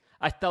 3,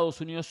 a Estados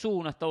Unidos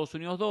 1, a Estados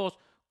Unidos 2,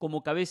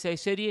 como cabeza de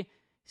serie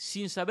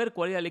sin saber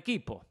cuál era el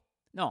equipo.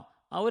 No,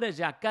 ahora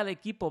ya cada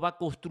equipo va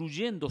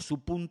construyendo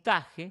su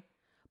puntaje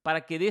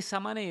para que de esa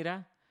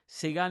manera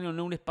se gane o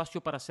no un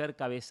espacio para ser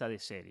cabeza de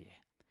serie.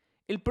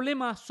 El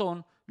problema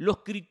son los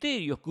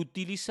criterios que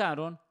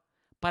utilizaron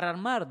para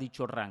armar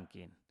dicho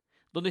ranking,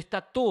 donde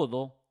está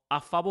todo a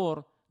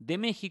favor de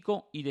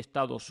México y de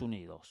Estados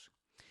Unidos.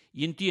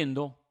 Y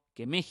entiendo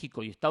que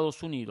México y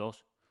Estados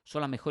Unidos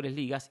son las mejores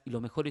ligas y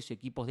los mejores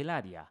equipos del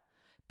área,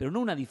 pero no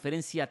una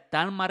diferencia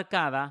tan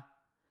marcada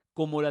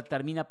como la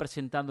termina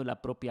presentando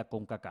la propia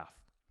CONCACAF.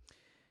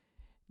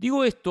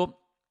 Digo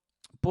esto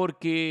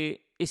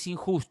porque es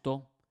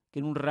injusto que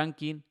en un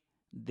ranking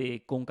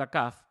de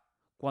CONCACAF,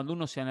 cuando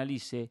uno se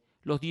analice,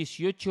 los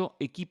 18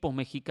 equipos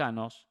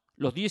mexicanos,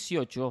 los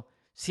 18,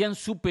 sean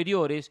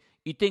superiores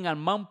y tengan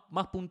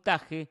más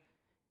puntaje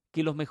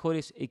que los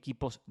mejores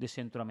equipos de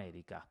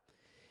Centroamérica.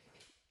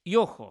 Y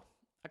ojo,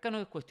 acá no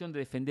es cuestión de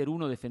defender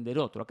uno o defender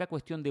otro, acá es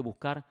cuestión de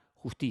buscar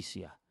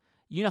justicia.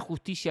 Y una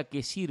justicia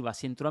que sirva a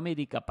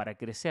Centroamérica para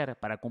crecer,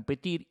 para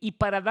competir y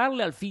para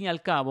darle al fin y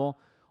al cabo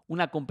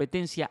una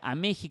competencia a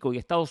México y a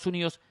Estados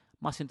Unidos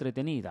más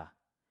entretenida.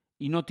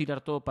 Y no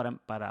tirar todo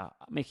para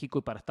México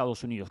y para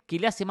Estados Unidos, que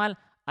le hace mal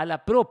a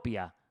la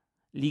propia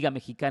Liga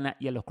Mexicana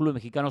y a los clubes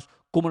mexicanos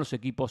como los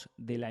equipos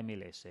de la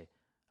MLS.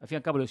 Al fin y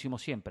al cabo lo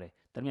decimos siempre,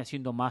 termina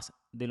siendo más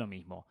de lo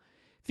mismo.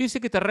 Fíjense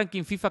que este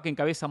ranking FIFA que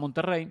encabeza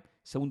Monterrey,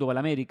 segundo va la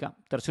América,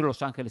 tercero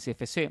Los Ángeles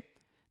FC,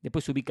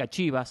 después se ubica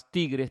Chivas,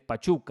 Tigres,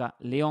 Pachuca,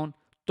 León,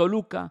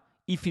 Toluca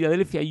y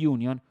Philadelphia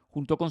Union,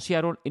 junto con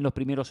Seattle en los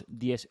primeros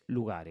 10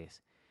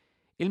 lugares.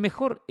 El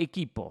mejor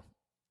equipo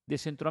de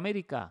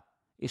Centroamérica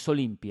es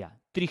Olimpia,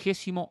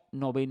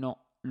 39º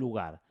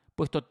lugar,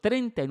 puesto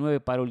 39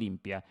 para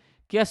Olimpia,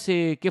 que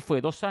hace, ¿qué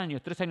fue? 2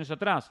 años, 3 años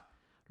atrás,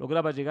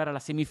 lograba llegar a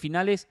las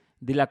semifinales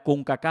de la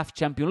CONCACAF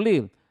Champions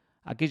League,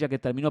 aquella que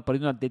terminó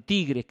perdiendo ante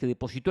Tigres, que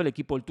depositó el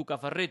equipo del Tuca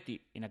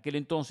Ferretti en aquel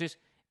entonces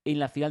en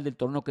la final del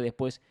torneo que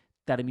después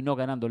terminó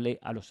ganándole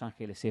a Los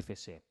Ángeles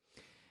FC.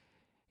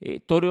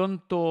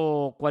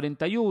 Toronto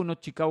 41,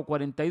 Chicago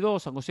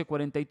 42, San José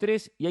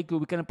 43 y hay que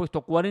ubicar en el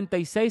puesto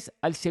 46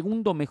 al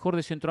segundo mejor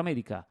de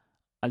Centroamérica,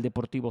 al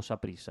Deportivo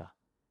Saprissa.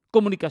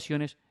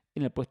 Comunicaciones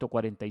en el puesto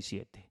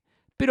 47.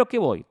 ¿Pero a qué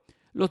voy?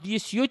 Los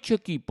 18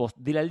 equipos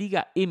de la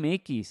Liga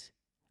MX,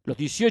 los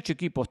 18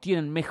 equipos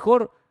tienen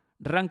mejor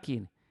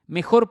ranking,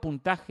 mejor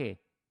puntaje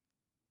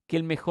que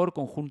el mejor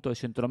conjunto de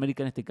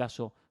Centroamérica, en este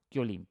caso que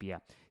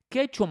Olimpia. ¿Qué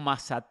ha hecho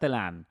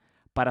Mazatlán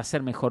para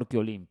ser mejor que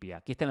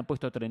Olimpia, que está en el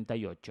puesto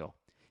 38?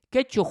 ¿Qué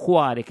ha hecho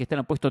Juárez, que está en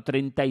el puesto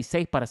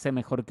 36 para ser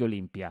mejor que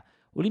Olimpia?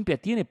 Olimpia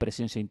tiene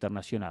presencia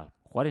internacional,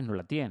 Juárez no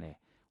la tiene.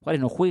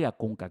 Juárez no juega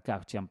con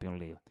CONCACAF Champions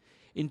League.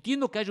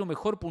 Entiendo que haya un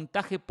mejor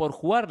puntaje por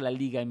jugar la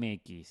Liga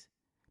MX,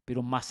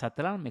 pero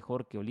Mazatlán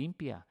mejor que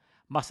Olimpia,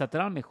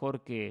 Mazatlán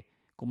mejor que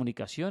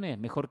Comunicaciones,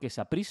 mejor que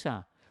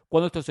Saprissa,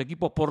 cuando estos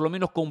equipos por lo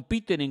menos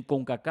compiten en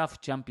CONCACAF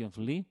Champions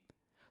League,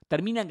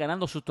 terminan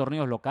ganando sus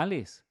torneos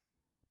locales.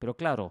 Pero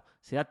claro,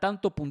 se da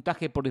tanto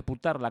puntaje por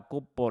disputar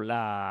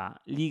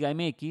la Liga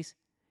MX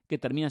que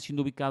terminan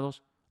siendo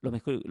ubicados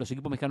los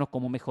equipos mexicanos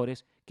como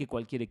mejores que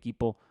cualquier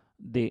equipo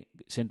de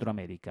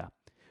Centroamérica.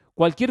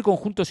 Cualquier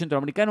conjunto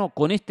centroamericano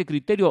con este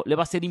criterio le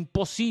va a ser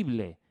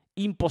imposible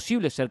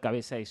ser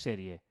cabeza de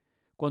serie,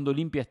 cuando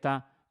Olimpia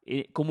está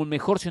como el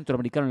mejor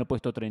centroamericano en el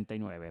puesto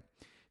 39.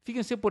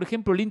 Fíjense, por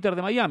ejemplo, el Inter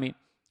de Miami,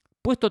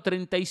 puesto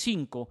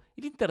 35.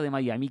 El Inter de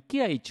Miami,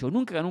 ¿qué ha hecho?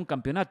 Nunca ganó un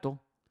campeonato,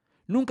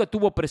 nunca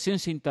tuvo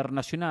presencia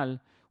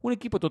internacional, un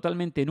equipo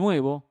totalmente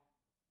nuevo,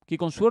 que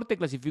con suerte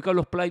clasificó a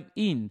los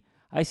play-in,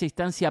 a esa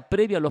instancia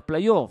previa a los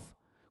play-off,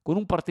 con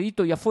un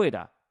partidito y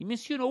afuera. Y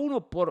menciono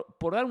uno por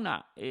dar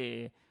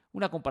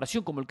una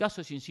comparación, como el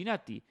caso de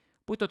Cincinnati.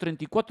 Puesto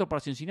 34 para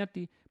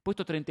Cincinnati,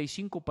 puesto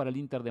 35 para el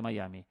Inter de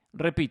Miami.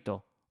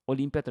 Repito,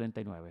 Olimpia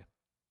 39.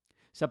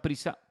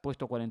 Saprissa,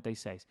 puesto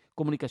 46.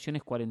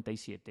 Comunicaciones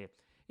 47.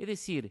 Es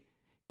decir,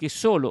 que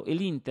solo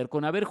el Inter,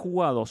 con haber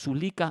jugado su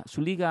liga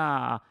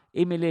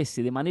MLS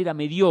de manera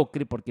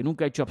mediocre, porque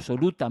nunca ha hecho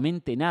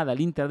absolutamente nada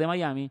el Inter de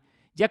Miami,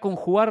 ya con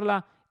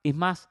jugarla es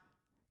más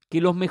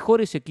que los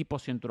mejores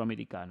equipos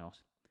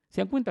centroamericanos.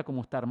 ¿Se dan cuenta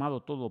cómo está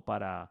armado todo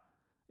para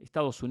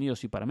Estados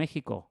Unidos y para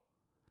México?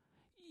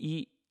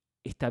 Y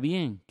está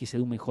bien que se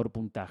dé un mejor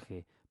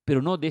puntaje,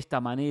 pero no de esta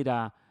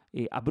manera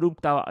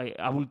abrupta,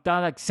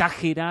 abultada,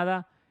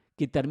 exagerada,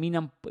 que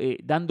terminan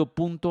dando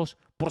puntos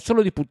por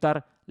solo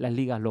disputar las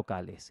ligas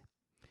locales.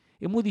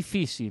 Es muy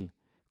difícil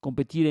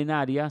competir en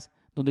áreas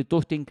donde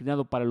todo esté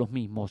inclinado para los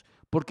mismos,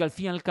 porque al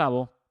fin y al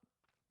cabo,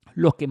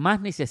 los que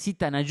más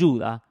necesitan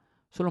ayuda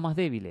son los más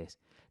débiles.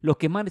 Los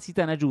que más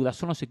necesitan ayuda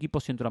son los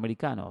equipos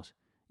centroamericanos.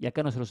 y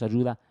acá no se los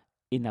ayuda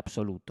en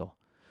absoluto.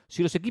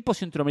 Si los equipos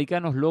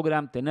centroamericanos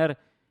logran tener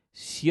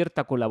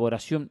cierta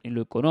colaboración en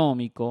lo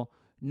económico,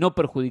 no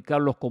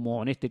perjudicarlos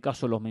como en este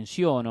caso los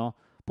menciono,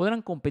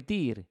 podrán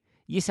competir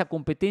y esa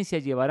competencia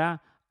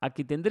llevará a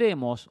que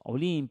tendremos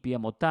Olimpia,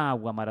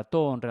 Motagua,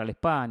 Maratón, Real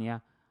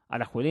España,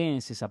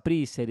 Alajuelense,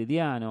 Saprissa,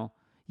 Herediano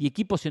y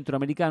equipos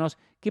centroamericanos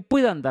que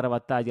puedan dar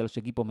batalla a los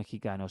equipos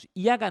mexicanos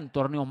y hagan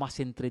torneos más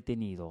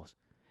entretenidos.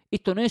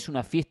 Esto no es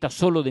una fiesta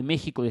solo de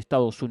México y de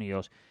Estados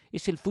Unidos,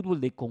 es el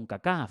fútbol de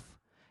CONCACAF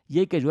y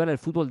hay que ayudar al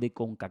fútbol de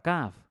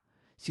CONCACAF.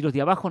 Si los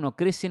de abajo no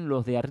crecen,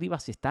 los de arriba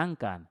se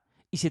estancan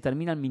y se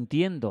terminan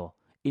mintiendo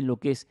en lo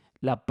que es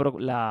la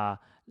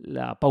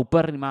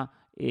paupérrima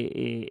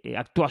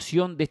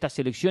actuación de estas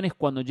selecciones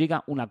cuando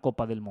llega una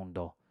Copa del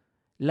Mundo.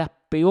 Las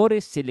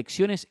peores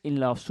selecciones en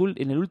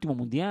el último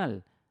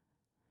Mundial.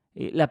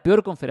 La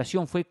peor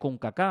confederación fue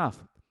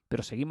CONCACAF,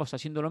 pero seguimos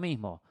haciendo lo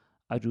mismo.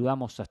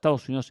 Ayudamos a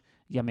Estados Unidos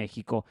y a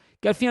México,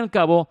 que al fin y al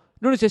cabo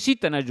no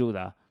necesitan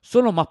ayuda,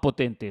 son los más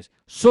potentes,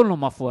 son los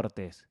más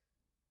fuertes,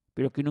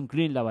 pero que no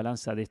inclinen la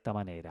balanza de esta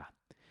manera.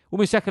 Un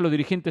mensaje a los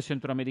dirigentes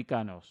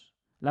centroamericanos.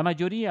 La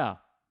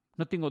mayoría,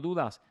 no tengo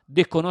dudas,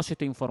 desconoce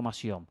esta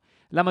información.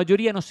 La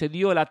mayoría no se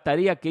dio la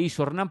tarea que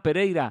hizo Hernán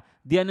Pereyra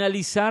de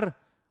analizar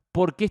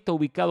por qué está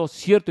ubicado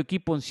cierto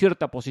equipo en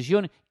cierta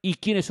posición y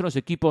quiénes son los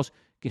equipos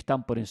que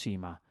están por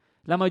encima.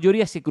 La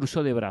mayoría se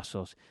cruzó de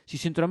brazos. Si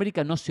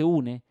Centroamérica no se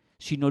une,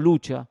 si no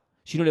lucha,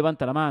 si no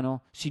levanta la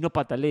mano, si no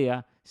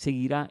patalea,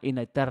 seguirá en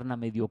la eterna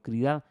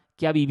mediocridad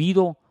que ha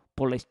vivido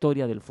por la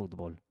historia del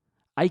fútbol.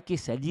 Hay que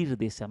salir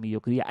de esa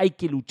mediocridad, hay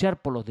que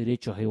luchar por los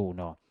derechos de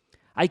uno.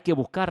 Hay que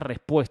buscar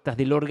respuestas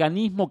del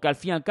organismo que al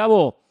fin y al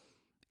cabo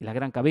es la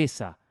gran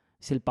cabeza,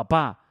 es el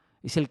papá,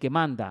 es el que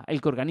manda,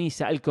 el que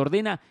organiza, el que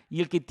ordena y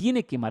el que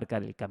tiene que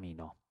marcar el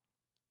camino.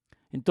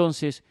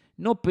 Entonces,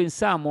 no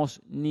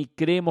pensamos ni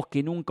creemos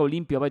que nunca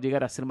Olimpia va a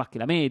llegar a ser más que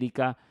la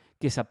América,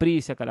 que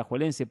Saprissa, que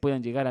Alajuelense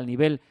puedan llegar al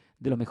nivel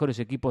de los mejores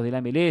equipos de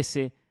la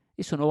MLS.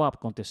 Eso no va a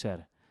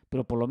acontecer,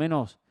 pero por lo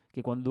menos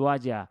que cuando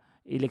haya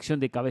elección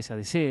de cabeza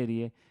de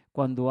serie,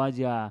 cuando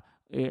haya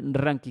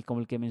ranking como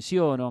el que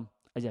menciono,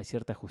 haya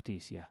cierta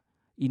justicia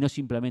y no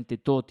simplemente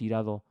todo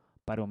tirado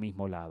para un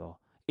mismo lado.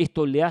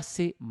 Esto le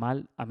hace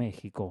mal a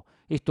México,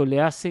 esto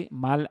le hace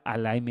mal a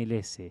la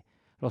MLS,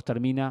 los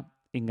termina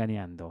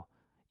engañando.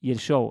 Y el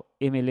show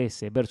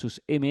MLS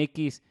versus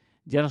MX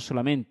ya no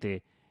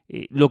solamente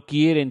lo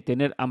quieren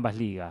tener ambas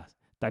ligas,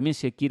 también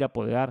se quiere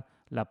apoderar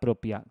la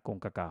propia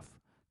CONCACAF.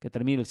 Que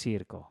termine el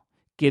circo,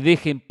 que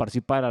dejen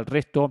participar al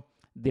resto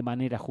de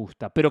manera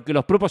justa, pero que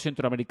los propios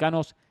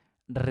centroamericanos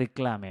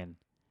reclamen,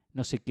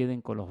 no se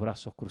queden con los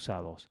brazos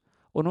cruzados,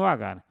 o no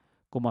hagan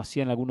como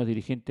hacían algunos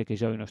dirigentes que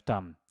ya hoy no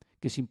están,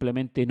 que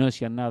simplemente no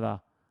decían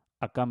nada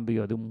a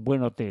cambio de un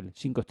buen hotel,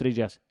 5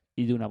 estrellas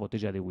y de una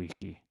botella de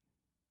whisky.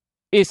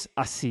 Es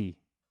así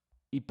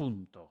y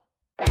punto.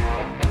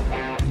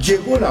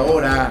 Llegó la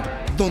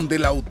hora donde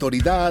la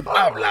autoridad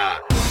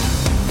habla.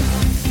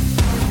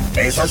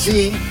 Es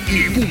así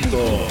y punto.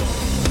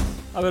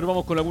 A ver,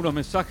 vamos con algunos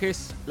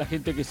mensajes. La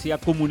gente que se ha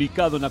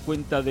comunicado en la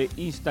cuenta de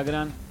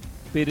Instagram,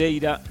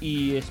 Pereyra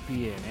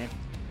ESPN.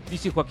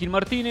 Dice Joaquín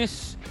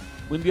Martínez: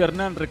 buen día,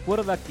 Hernán.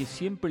 ¿Recuerda que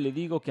siempre le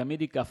digo que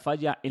América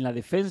falla en la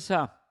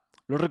defensa?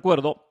 Lo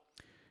recuerdo.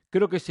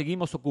 Creo que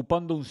seguimos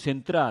ocupando un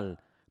central,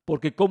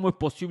 porque ¿cómo es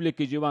posible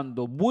que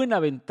llevando buena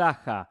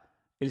ventaja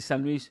el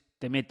San Luis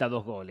te meta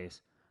 2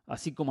 goles?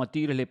 Así como a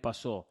Tigres le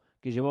pasó,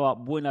 que llevaba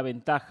buena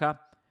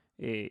ventaja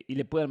y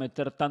le puedan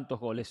meter tantos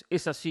goles.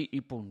 Es así y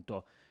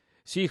punto.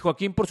 Sí,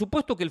 Joaquín, por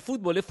supuesto que el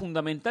fútbol es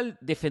fundamental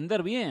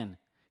defender bien,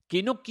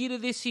 que no quiere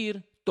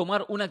decir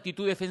tomar una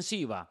actitud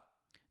defensiva.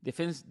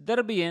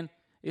 Defender bien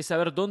es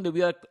saber dónde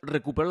voy a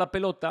recuperar la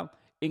pelota,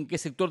 en qué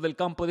sector del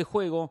campo de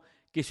juego,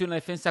 que sea una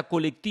defensa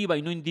colectiva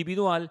y no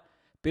individual,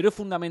 pero es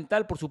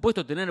fundamental, por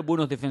supuesto, tener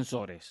buenos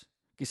defensores,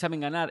 que saben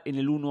ganar en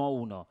el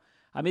 1-1.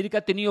 América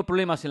ha tenido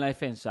problemas en la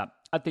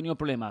defensa, ha tenido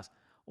problemas.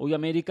 Hoy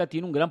América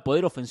tiene un gran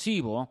poder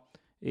ofensivo,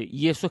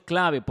 y eso es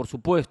clave, por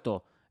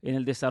supuesto, en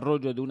el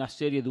desarrollo de una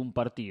serie, de un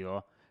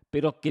partido,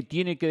 pero que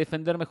tiene que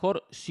defender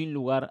mejor sin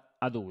lugar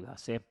a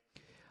dudas.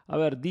 A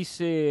ver,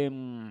 dice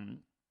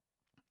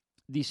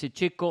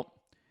Checo: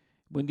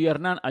 buen día,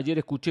 Hernán. Ayer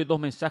escuché 2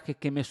 mensajes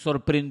que me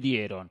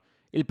sorprendieron.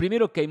 El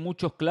primero, que hay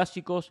muchos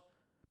clásicos,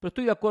 pero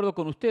estoy de acuerdo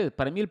con usted.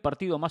 Para mí el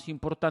partido más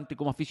importante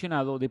como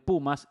aficionado de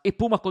Pumas es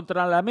Pumas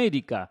contra la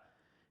América.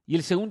 Y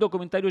el segundo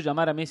comentario,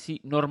 llamar a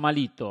Messi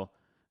normalito.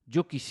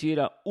 Yo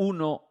quisiera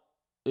 1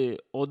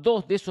 o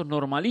 2 de esos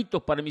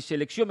normalitos para mi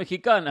selección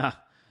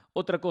mexicana.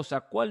 Otra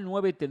cosa, ¿cuál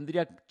 9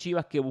 tendría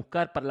Chivas que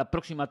buscar para la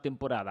próxima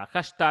temporada?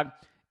 Hashtag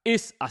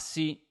es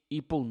así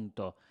y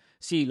punto.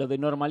 Sí, lo de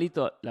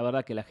normalito, la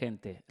verdad que la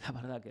gente,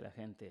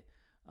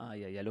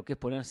 lo que es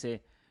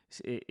ponerse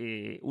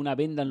una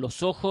venda en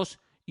los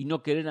ojos y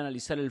no querer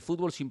analizar el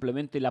fútbol,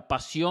 simplemente la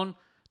pasión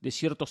de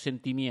ciertos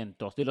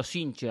sentimientos, de los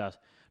hinchas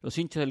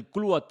del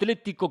Club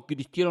Atlético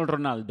Cristiano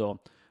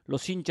Ronaldo,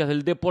 los hinchas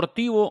del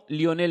Deportivo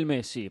Lionel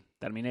Messi.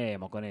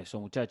 Terminemos con eso,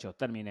 muchachos,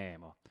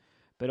 terminemos.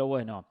 Pero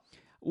bueno,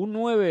 un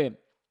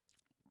 9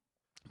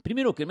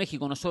 Primero que en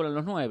México no sobran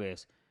los 9.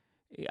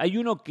 Hay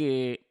uno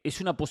que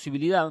es una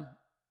posibilidad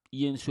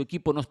y en su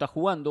equipo no está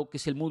jugando, que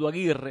es el Mudo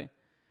Aguirre.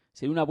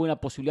 Sería una buena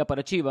posibilidad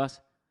para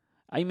Chivas.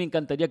 A mí me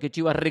encantaría que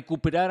Chivas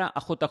recuperara a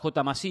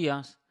JJ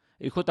Macías.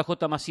 El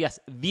JJ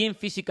Macías, bien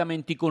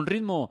físicamente y con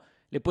ritmo,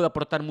 le puede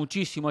aportar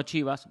muchísimo a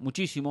Chivas,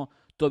 muchísimo.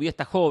 Todavía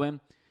está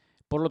joven.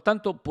 Por lo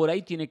tanto, por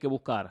ahí tiene que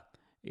buscar.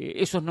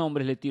 Esos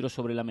nombres le tiro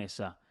sobre la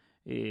mesa.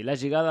 La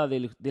llegada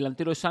del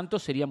delantero de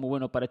Santos sería muy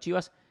bueno para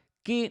Chivas,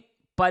 que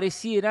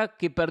pareciera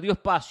que perdió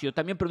espacio,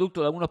 también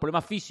producto de algunos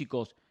problemas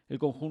físicos, el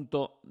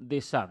conjunto de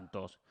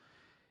Santos.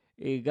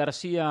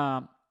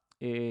 García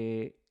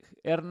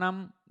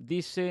Hernán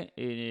dice,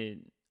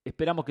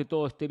 esperamos que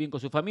todo esté bien con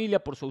su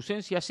familia por su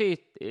ausencia. Sí,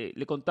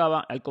 le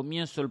contaba al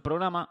comienzo del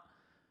programa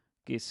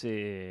que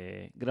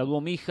se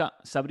graduó mi hija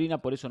Sabrina,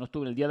 por eso no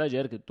estuve en el día de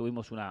ayer, que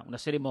tuvimos una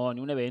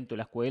ceremonia, un evento en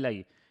la escuela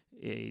y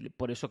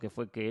por eso que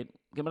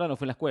en verdad no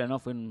fue en la escuela, no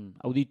fue en un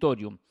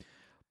auditorium.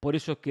 Por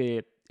eso es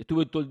que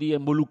estuve todo el día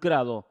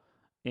involucrado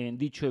en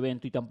dicho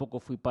evento y tampoco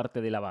fui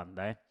parte de la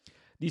banda.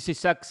 Dice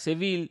Isaac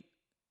Seville,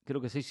 creo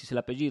que se dice el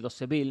apellido,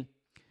 Seville.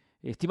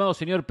 Estimado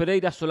señor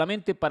Pereyra,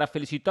 solamente para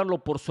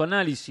felicitarlo por su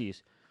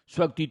análisis,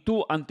 su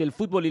actitud ante el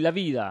fútbol y la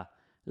vida.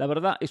 La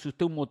verdad es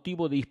usted un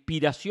motivo de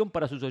inspiración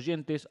para sus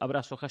oyentes.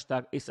 Abrazo,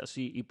 hashtag, es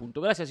así y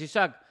punto. Gracias,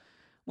 Isaac.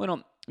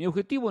 Bueno, mi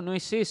objetivo no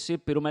es ese,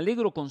 pero me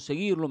alegro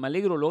conseguirlo, me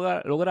alegro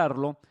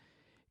lograrlo,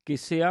 que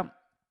sea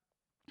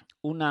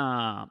un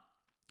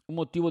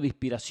motivo de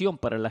inspiración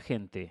para la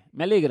gente.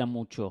 Me alegra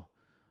mucho.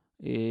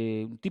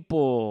 Un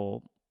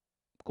tipo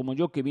como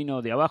yo que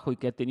vino de abajo y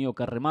que ha tenido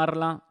que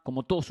remarla,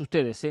 como todos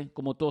ustedes,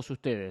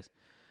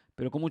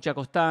 pero con mucha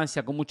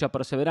constancia, con mucha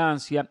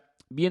perseverancia,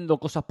 viendo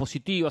cosas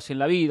positivas en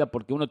la vida,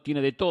 porque uno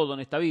tiene de todo en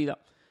esta vida,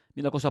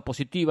 viendo cosas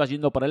positivas,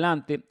 yendo para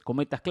adelante, con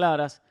metas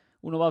claras,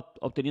 uno va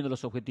obteniendo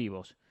los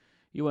objetivos.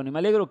 Y bueno, me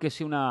alegro que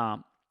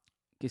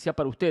sea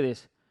para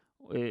ustedes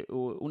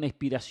una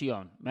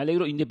inspiración. Me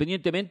alegro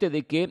independientemente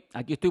de que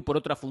aquí estoy por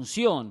otra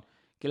función,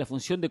 que es la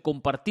función de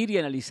compartir y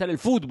analizar el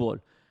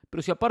fútbol.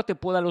 Pero si aparte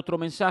puedo dar otro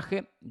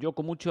mensaje, yo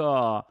con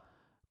mucha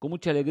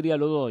alegría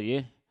lo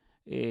doy.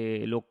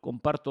 Lo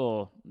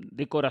comparto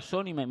de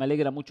corazón y me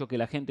alegra mucho que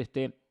la gente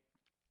esté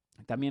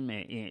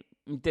también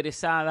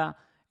interesada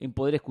en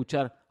poder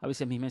escuchar a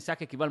veces mis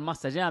mensajes que van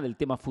más allá del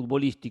tema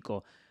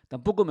futbolístico.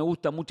 Tampoco me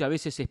gusta muchas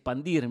veces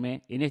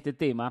expandirme en este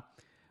tema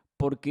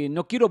porque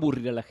no quiero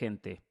aburrir a la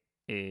gente.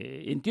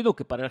 Entiendo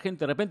que para la gente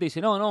de repente dice,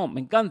 no,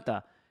 me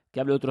encanta que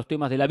hable de otros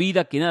temas de la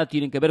vida que nada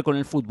tienen que ver con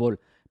el fútbol,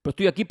 pero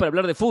estoy aquí para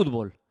hablar de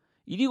fútbol.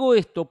 Y digo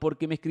esto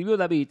porque me escribió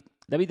David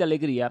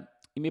Alegría,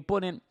 y me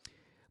ponen,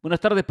 buenas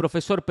tardes,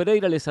 profesor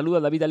Pereyra, le saluda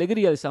David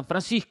Alegría de San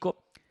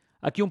Francisco,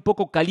 aquí un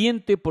poco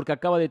caliente porque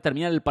acaba de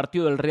terminar el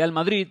partido del Real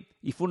Madrid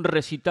y fue un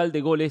recital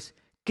de goles,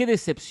 qué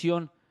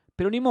decepción,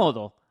 pero ni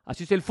modo,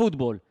 así es el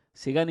fútbol,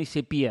 se gana y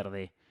se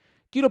pierde.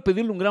 Quiero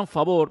pedirle un gran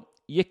favor,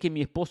 y es que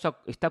mi esposa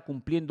está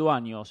cumpliendo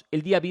años,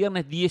 el día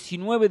viernes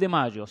 19 de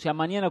mayo, o sea,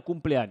 mañana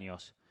cumple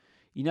años,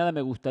 y nada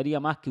me gustaría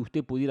más que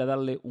usted pudiera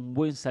darle un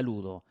buen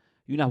saludo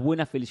y unas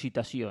buenas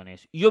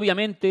felicitaciones. Y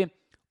obviamente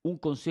un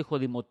consejo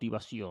de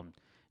motivación,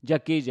 ya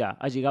que ella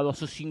ha llegado a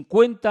sus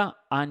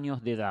 50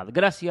 años de edad.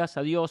 Gracias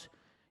a Dios,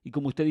 y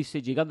como usted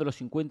dice, llegando a los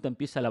 50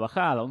 empieza la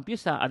bajada, o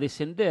empieza a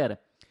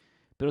descender,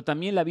 pero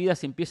también la vida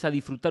se empieza a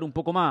disfrutar un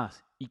poco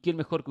más. ¿Y quién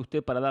mejor que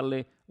usted para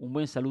darle un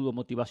buen saludo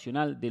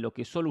motivacional de lo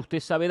que solo usted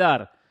sabe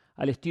dar,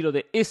 al estilo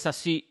de es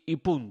así y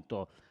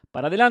punto?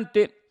 Para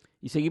adelante,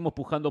 y seguimos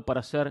pujando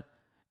para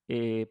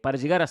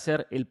llegar a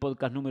ser el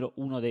podcast número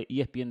 1 de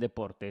ESPN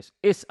Deportes.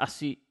 Es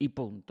así y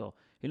punto.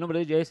 El nombre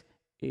de ella es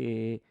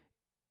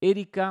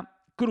Erika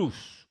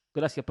Cruz.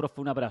 Gracias,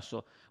 profe, un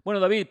abrazo. Bueno,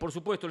 David, por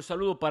supuesto, el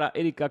saludo para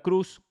Erika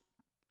Cruz.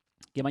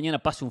 Que mañana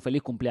pase un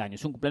feliz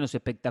cumpleaños. Un cumpleaños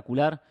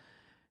espectacular.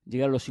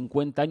 Llegar a los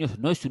 50 años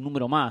no es un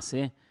número más,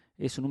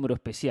 es un número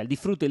especial.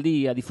 Disfrute el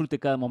día, disfrute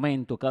cada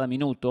momento, cada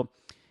minuto.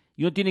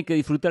 Y uno tiene que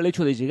disfrutar el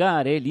hecho de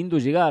llegar, lindo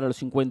llegar a los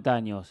 50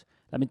 años.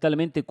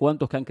 Lamentablemente,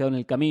 cuántos que han quedado en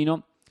el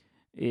camino.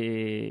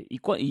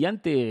 Y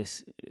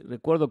antes,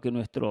 recuerdo que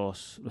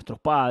nuestros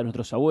padres,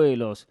 nuestros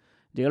abuelos,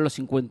 llegar a los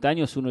 50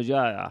 años uno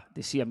ya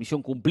decía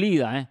misión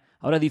cumplida.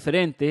 Ahora es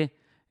diferente,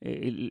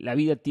 la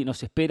vida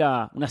nos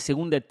espera una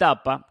segunda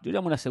etapa, yo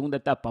llamo una segunda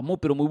etapa, muy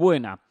pero muy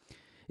buena.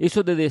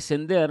 Eso de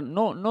descender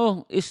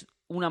no es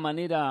una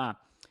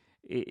manera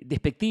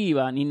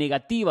despectiva ni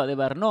negativa de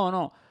ver,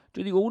 no.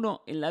 Yo digo,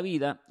 uno en la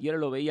vida, y ahora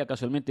lo veía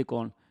casualmente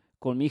con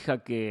mi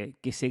hija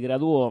que se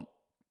graduó,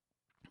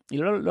 y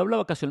lo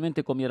hablaba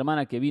casualmente con mi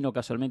hermana que vino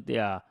casualmente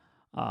a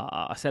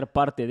ser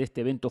parte de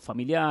este evento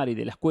familiar y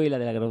de la escuela,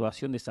 de la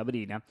graduación de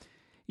Sabrina.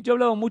 Y yo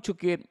hablaba mucho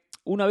que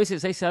una vez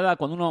a esa edad,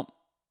 cuando uno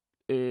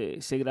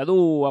se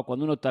gradúa,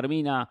 cuando uno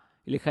termina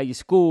el high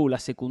school, la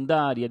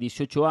secundaria,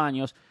 18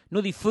 años,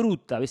 no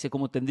disfruta a veces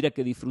como tendría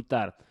que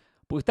disfrutar,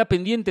 porque está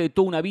pendiente de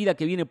toda una vida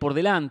que viene por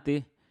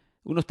delante,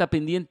 uno está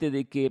pendiente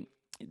de que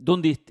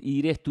dónde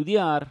iré a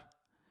estudiar,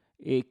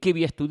 qué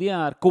voy a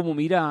estudiar, cómo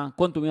me irá,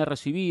 cuánto me voy a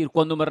recibir,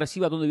 cuando me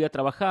reciba, dónde voy a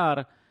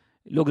trabajar,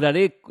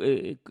 lograré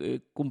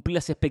cumplir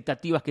las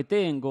expectativas que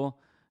tengo,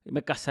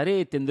 me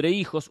casaré, tendré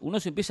hijos, uno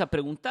se empieza a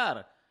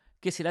preguntar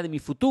qué será de mi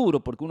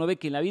futuro, porque uno ve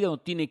que en la vida uno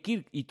tiene que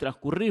ir y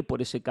transcurrir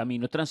por ese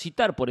camino,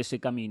 transitar por ese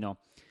camino.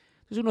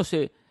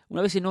 Entonces uno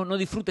a veces no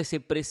disfruta ese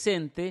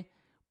presente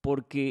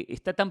porque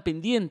está tan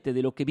pendiente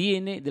de lo que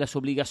viene, de las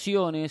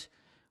obligaciones,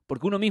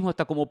 porque uno mismo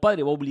está como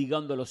padre, va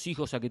obligando a los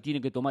hijos a que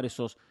tienen que tomar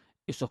esos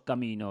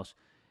caminos.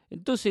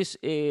 Entonces,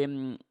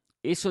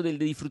 eso de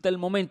disfrutar el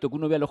momento, que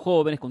uno ve a los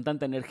jóvenes con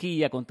tanta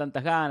energía, con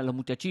tantas ganas, los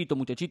muchachitos,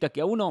 muchachitas, que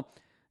a uno,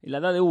 en la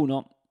edad de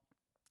uno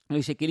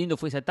dice qué lindo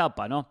fue esa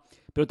etapa, ¿no?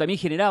 Pero también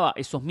generaba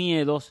esos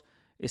miedos,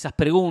 esas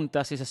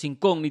preguntas, esas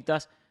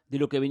incógnitas de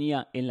lo que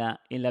venía en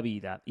la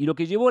vida. Y lo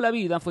que llevó la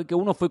vida fue que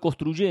uno fue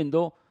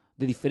construyendo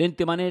de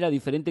diferente manera,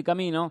 diferente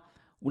camino,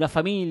 una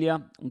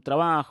familia, un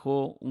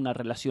trabajo, una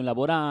relación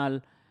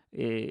laboral,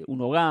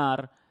 un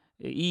hogar,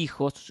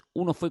 hijos,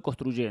 uno fue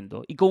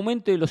construyendo. Y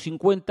comúnmente los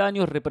 50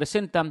 años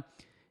representan,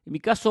 en mi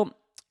caso,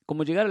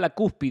 como llegar a la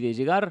cúspide,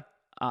 llegar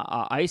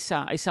a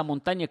esa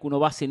montaña que uno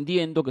va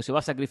ascendiendo, que se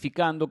va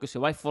sacrificando, que se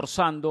va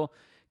esforzando,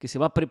 que se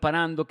va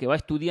preparando, que va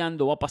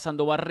estudiando, va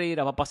pasando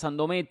barreras, va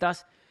pasando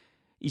metas,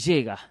 y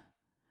llega.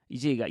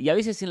 Y a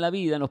veces en la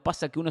vida nos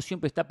pasa que uno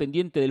siempre está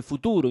pendiente del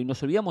futuro y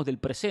nos olvidamos del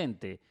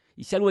presente.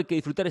 Y si algo hay que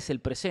disfrutar es el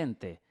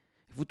presente.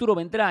 El futuro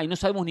vendrá y no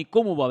sabemos ni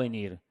cómo va a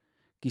venir.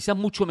 Quizás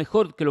mucho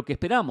mejor que lo que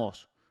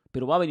esperamos,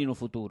 pero va a venir un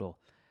futuro.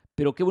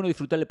 Pero qué bueno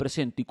disfrutar el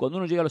presente. Y cuando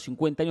uno llega a los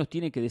 50 años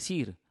tiene que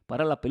decir,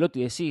 parar la pelota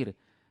y decir,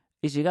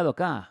 he llegado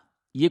acá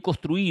y he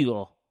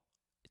construido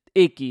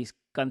X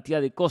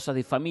cantidad de cosas,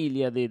 de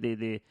familia,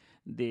 de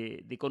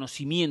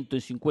conocimiento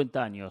en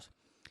 50 años.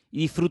 Y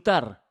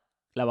disfrutar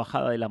la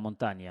bajada de la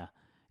montaña.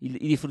 Y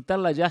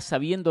disfrutarla ya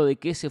sabiendo de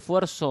que ese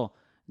esfuerzo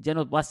ya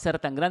no va a ser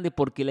tan grande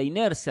porque la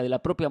inercia de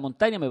la propia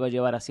montaña me va a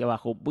llevar hacia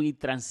abajo. Voy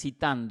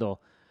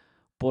transitando.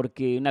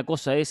 Porque una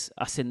cosa es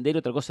ascender,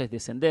 otra cosa es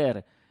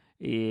descender.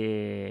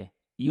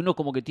 Y uno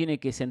como que tiene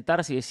que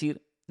sentarse y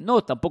decir,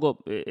 no,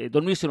 tampoco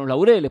dormirse en los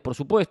laureles, por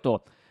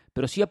supuesto,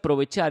 pero sí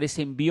aprovechar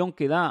ese envión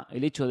que da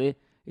el hecho de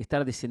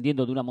estar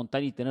descendiendo de una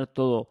montaña y tener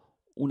todo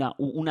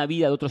una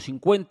vida de otros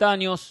 50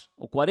 años,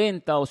 o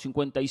 40, o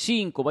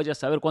 55, vaya a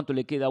saber cuánto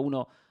le queda a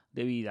uno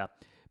de vida.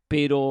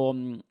 Pero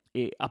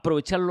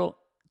aprovecharlo,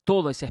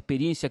 toda esa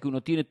experiencia que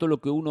uno tiene, todo lo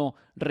que uno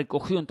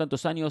recogió en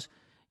tantos años,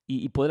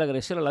 y poder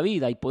agradecer a la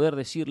vida y poder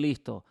decir,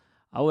 listo,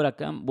 ahora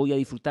acá voy a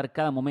disfrutar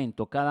cada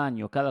momento, cada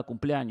año, cada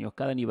cumpleaños,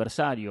 cada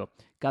aniversario,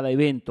 cada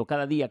evento,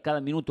 cada día,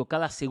 cada minuto,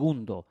 cada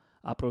segundo,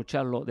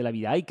 aprovecharlo de la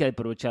vida. Hay que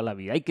aprovechar la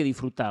vida, hay que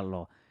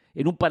disfrutarlo.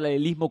 En un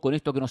paralelismo con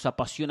esto que nos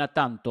apasiona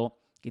tanto,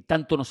 que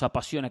tanto nos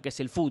apasiona, que es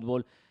el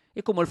fútbol,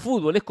 es como el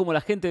fútbol, es como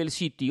la gente del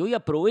City. Hoy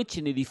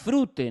aprovechen y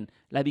disfruten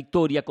la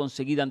victoria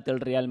conseguida ante el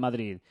Real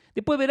Madrid.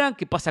 Después verán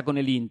qué pasa con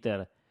el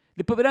Inter.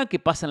 Después verán qué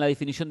pasa en la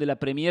definición de la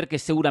Premier, que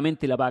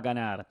seguramente la va a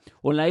ganar.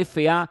 O en la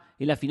FA,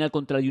 en la final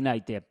contra el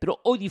United. Pero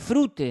hoy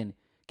disfruten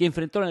que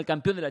enfrentaron al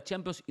campeón de la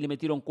Champions y le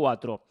metieron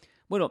 4.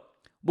 Bueno,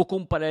 busco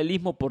un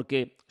paralelismo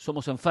porque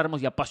somos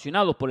enfermos y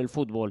apasionados por el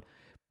fútbol.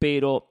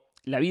 Pero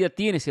la vida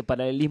tiene ese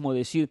paralelismo de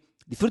decir,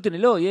 disfruten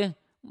el hoy,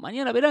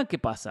 mañana verán qué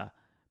pasa.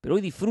 Pero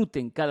hoy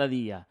disfruten cada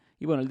día.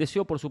 Y bueno, el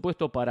deseo, por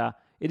supuesto, para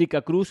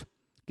Erika Cruz,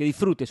 que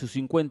disfrute sus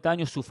 50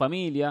 años, su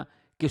familia,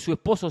 que su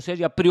esposo se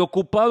haya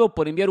preocupado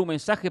por enviar un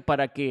mensaje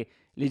para que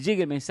le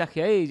llegue el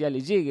mensaje a ella,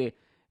 le llegue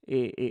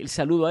el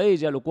saludo a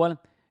ella, lo cual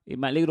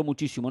me alegro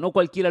muchísimo. No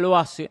cualquiera lo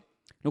hace,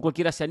 no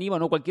cualquiera se anima,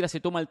 no cualquiera se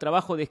toma el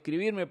trabajo de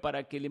escribirme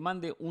para que le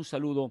mande un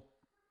saludo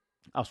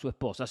a su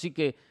esposa. Así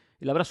que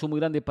el abrazo muy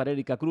grande para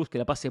Erika Cruz, que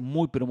la pase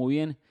muy pero muy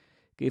bien,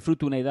 que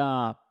disfrute una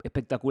edad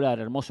espectacular,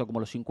 hermosa como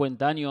los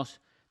 50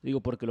 años. Digo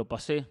porque lo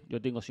pasé,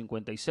 yo tengo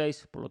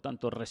 56, por lo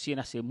tanto recién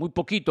hace muy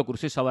poquito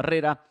crucé esa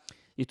barrera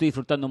y estoy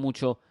disfrutando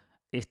mucho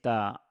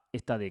esta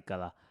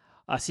década.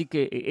 Así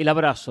que el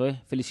abrazo,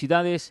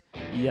 felicidades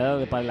y a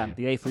darle para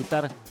adelante y a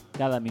disfrutar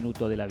cada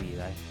minuto de la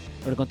vida.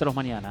 Nos encontramos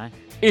mañana.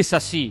 Es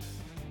así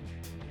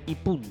y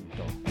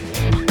punto.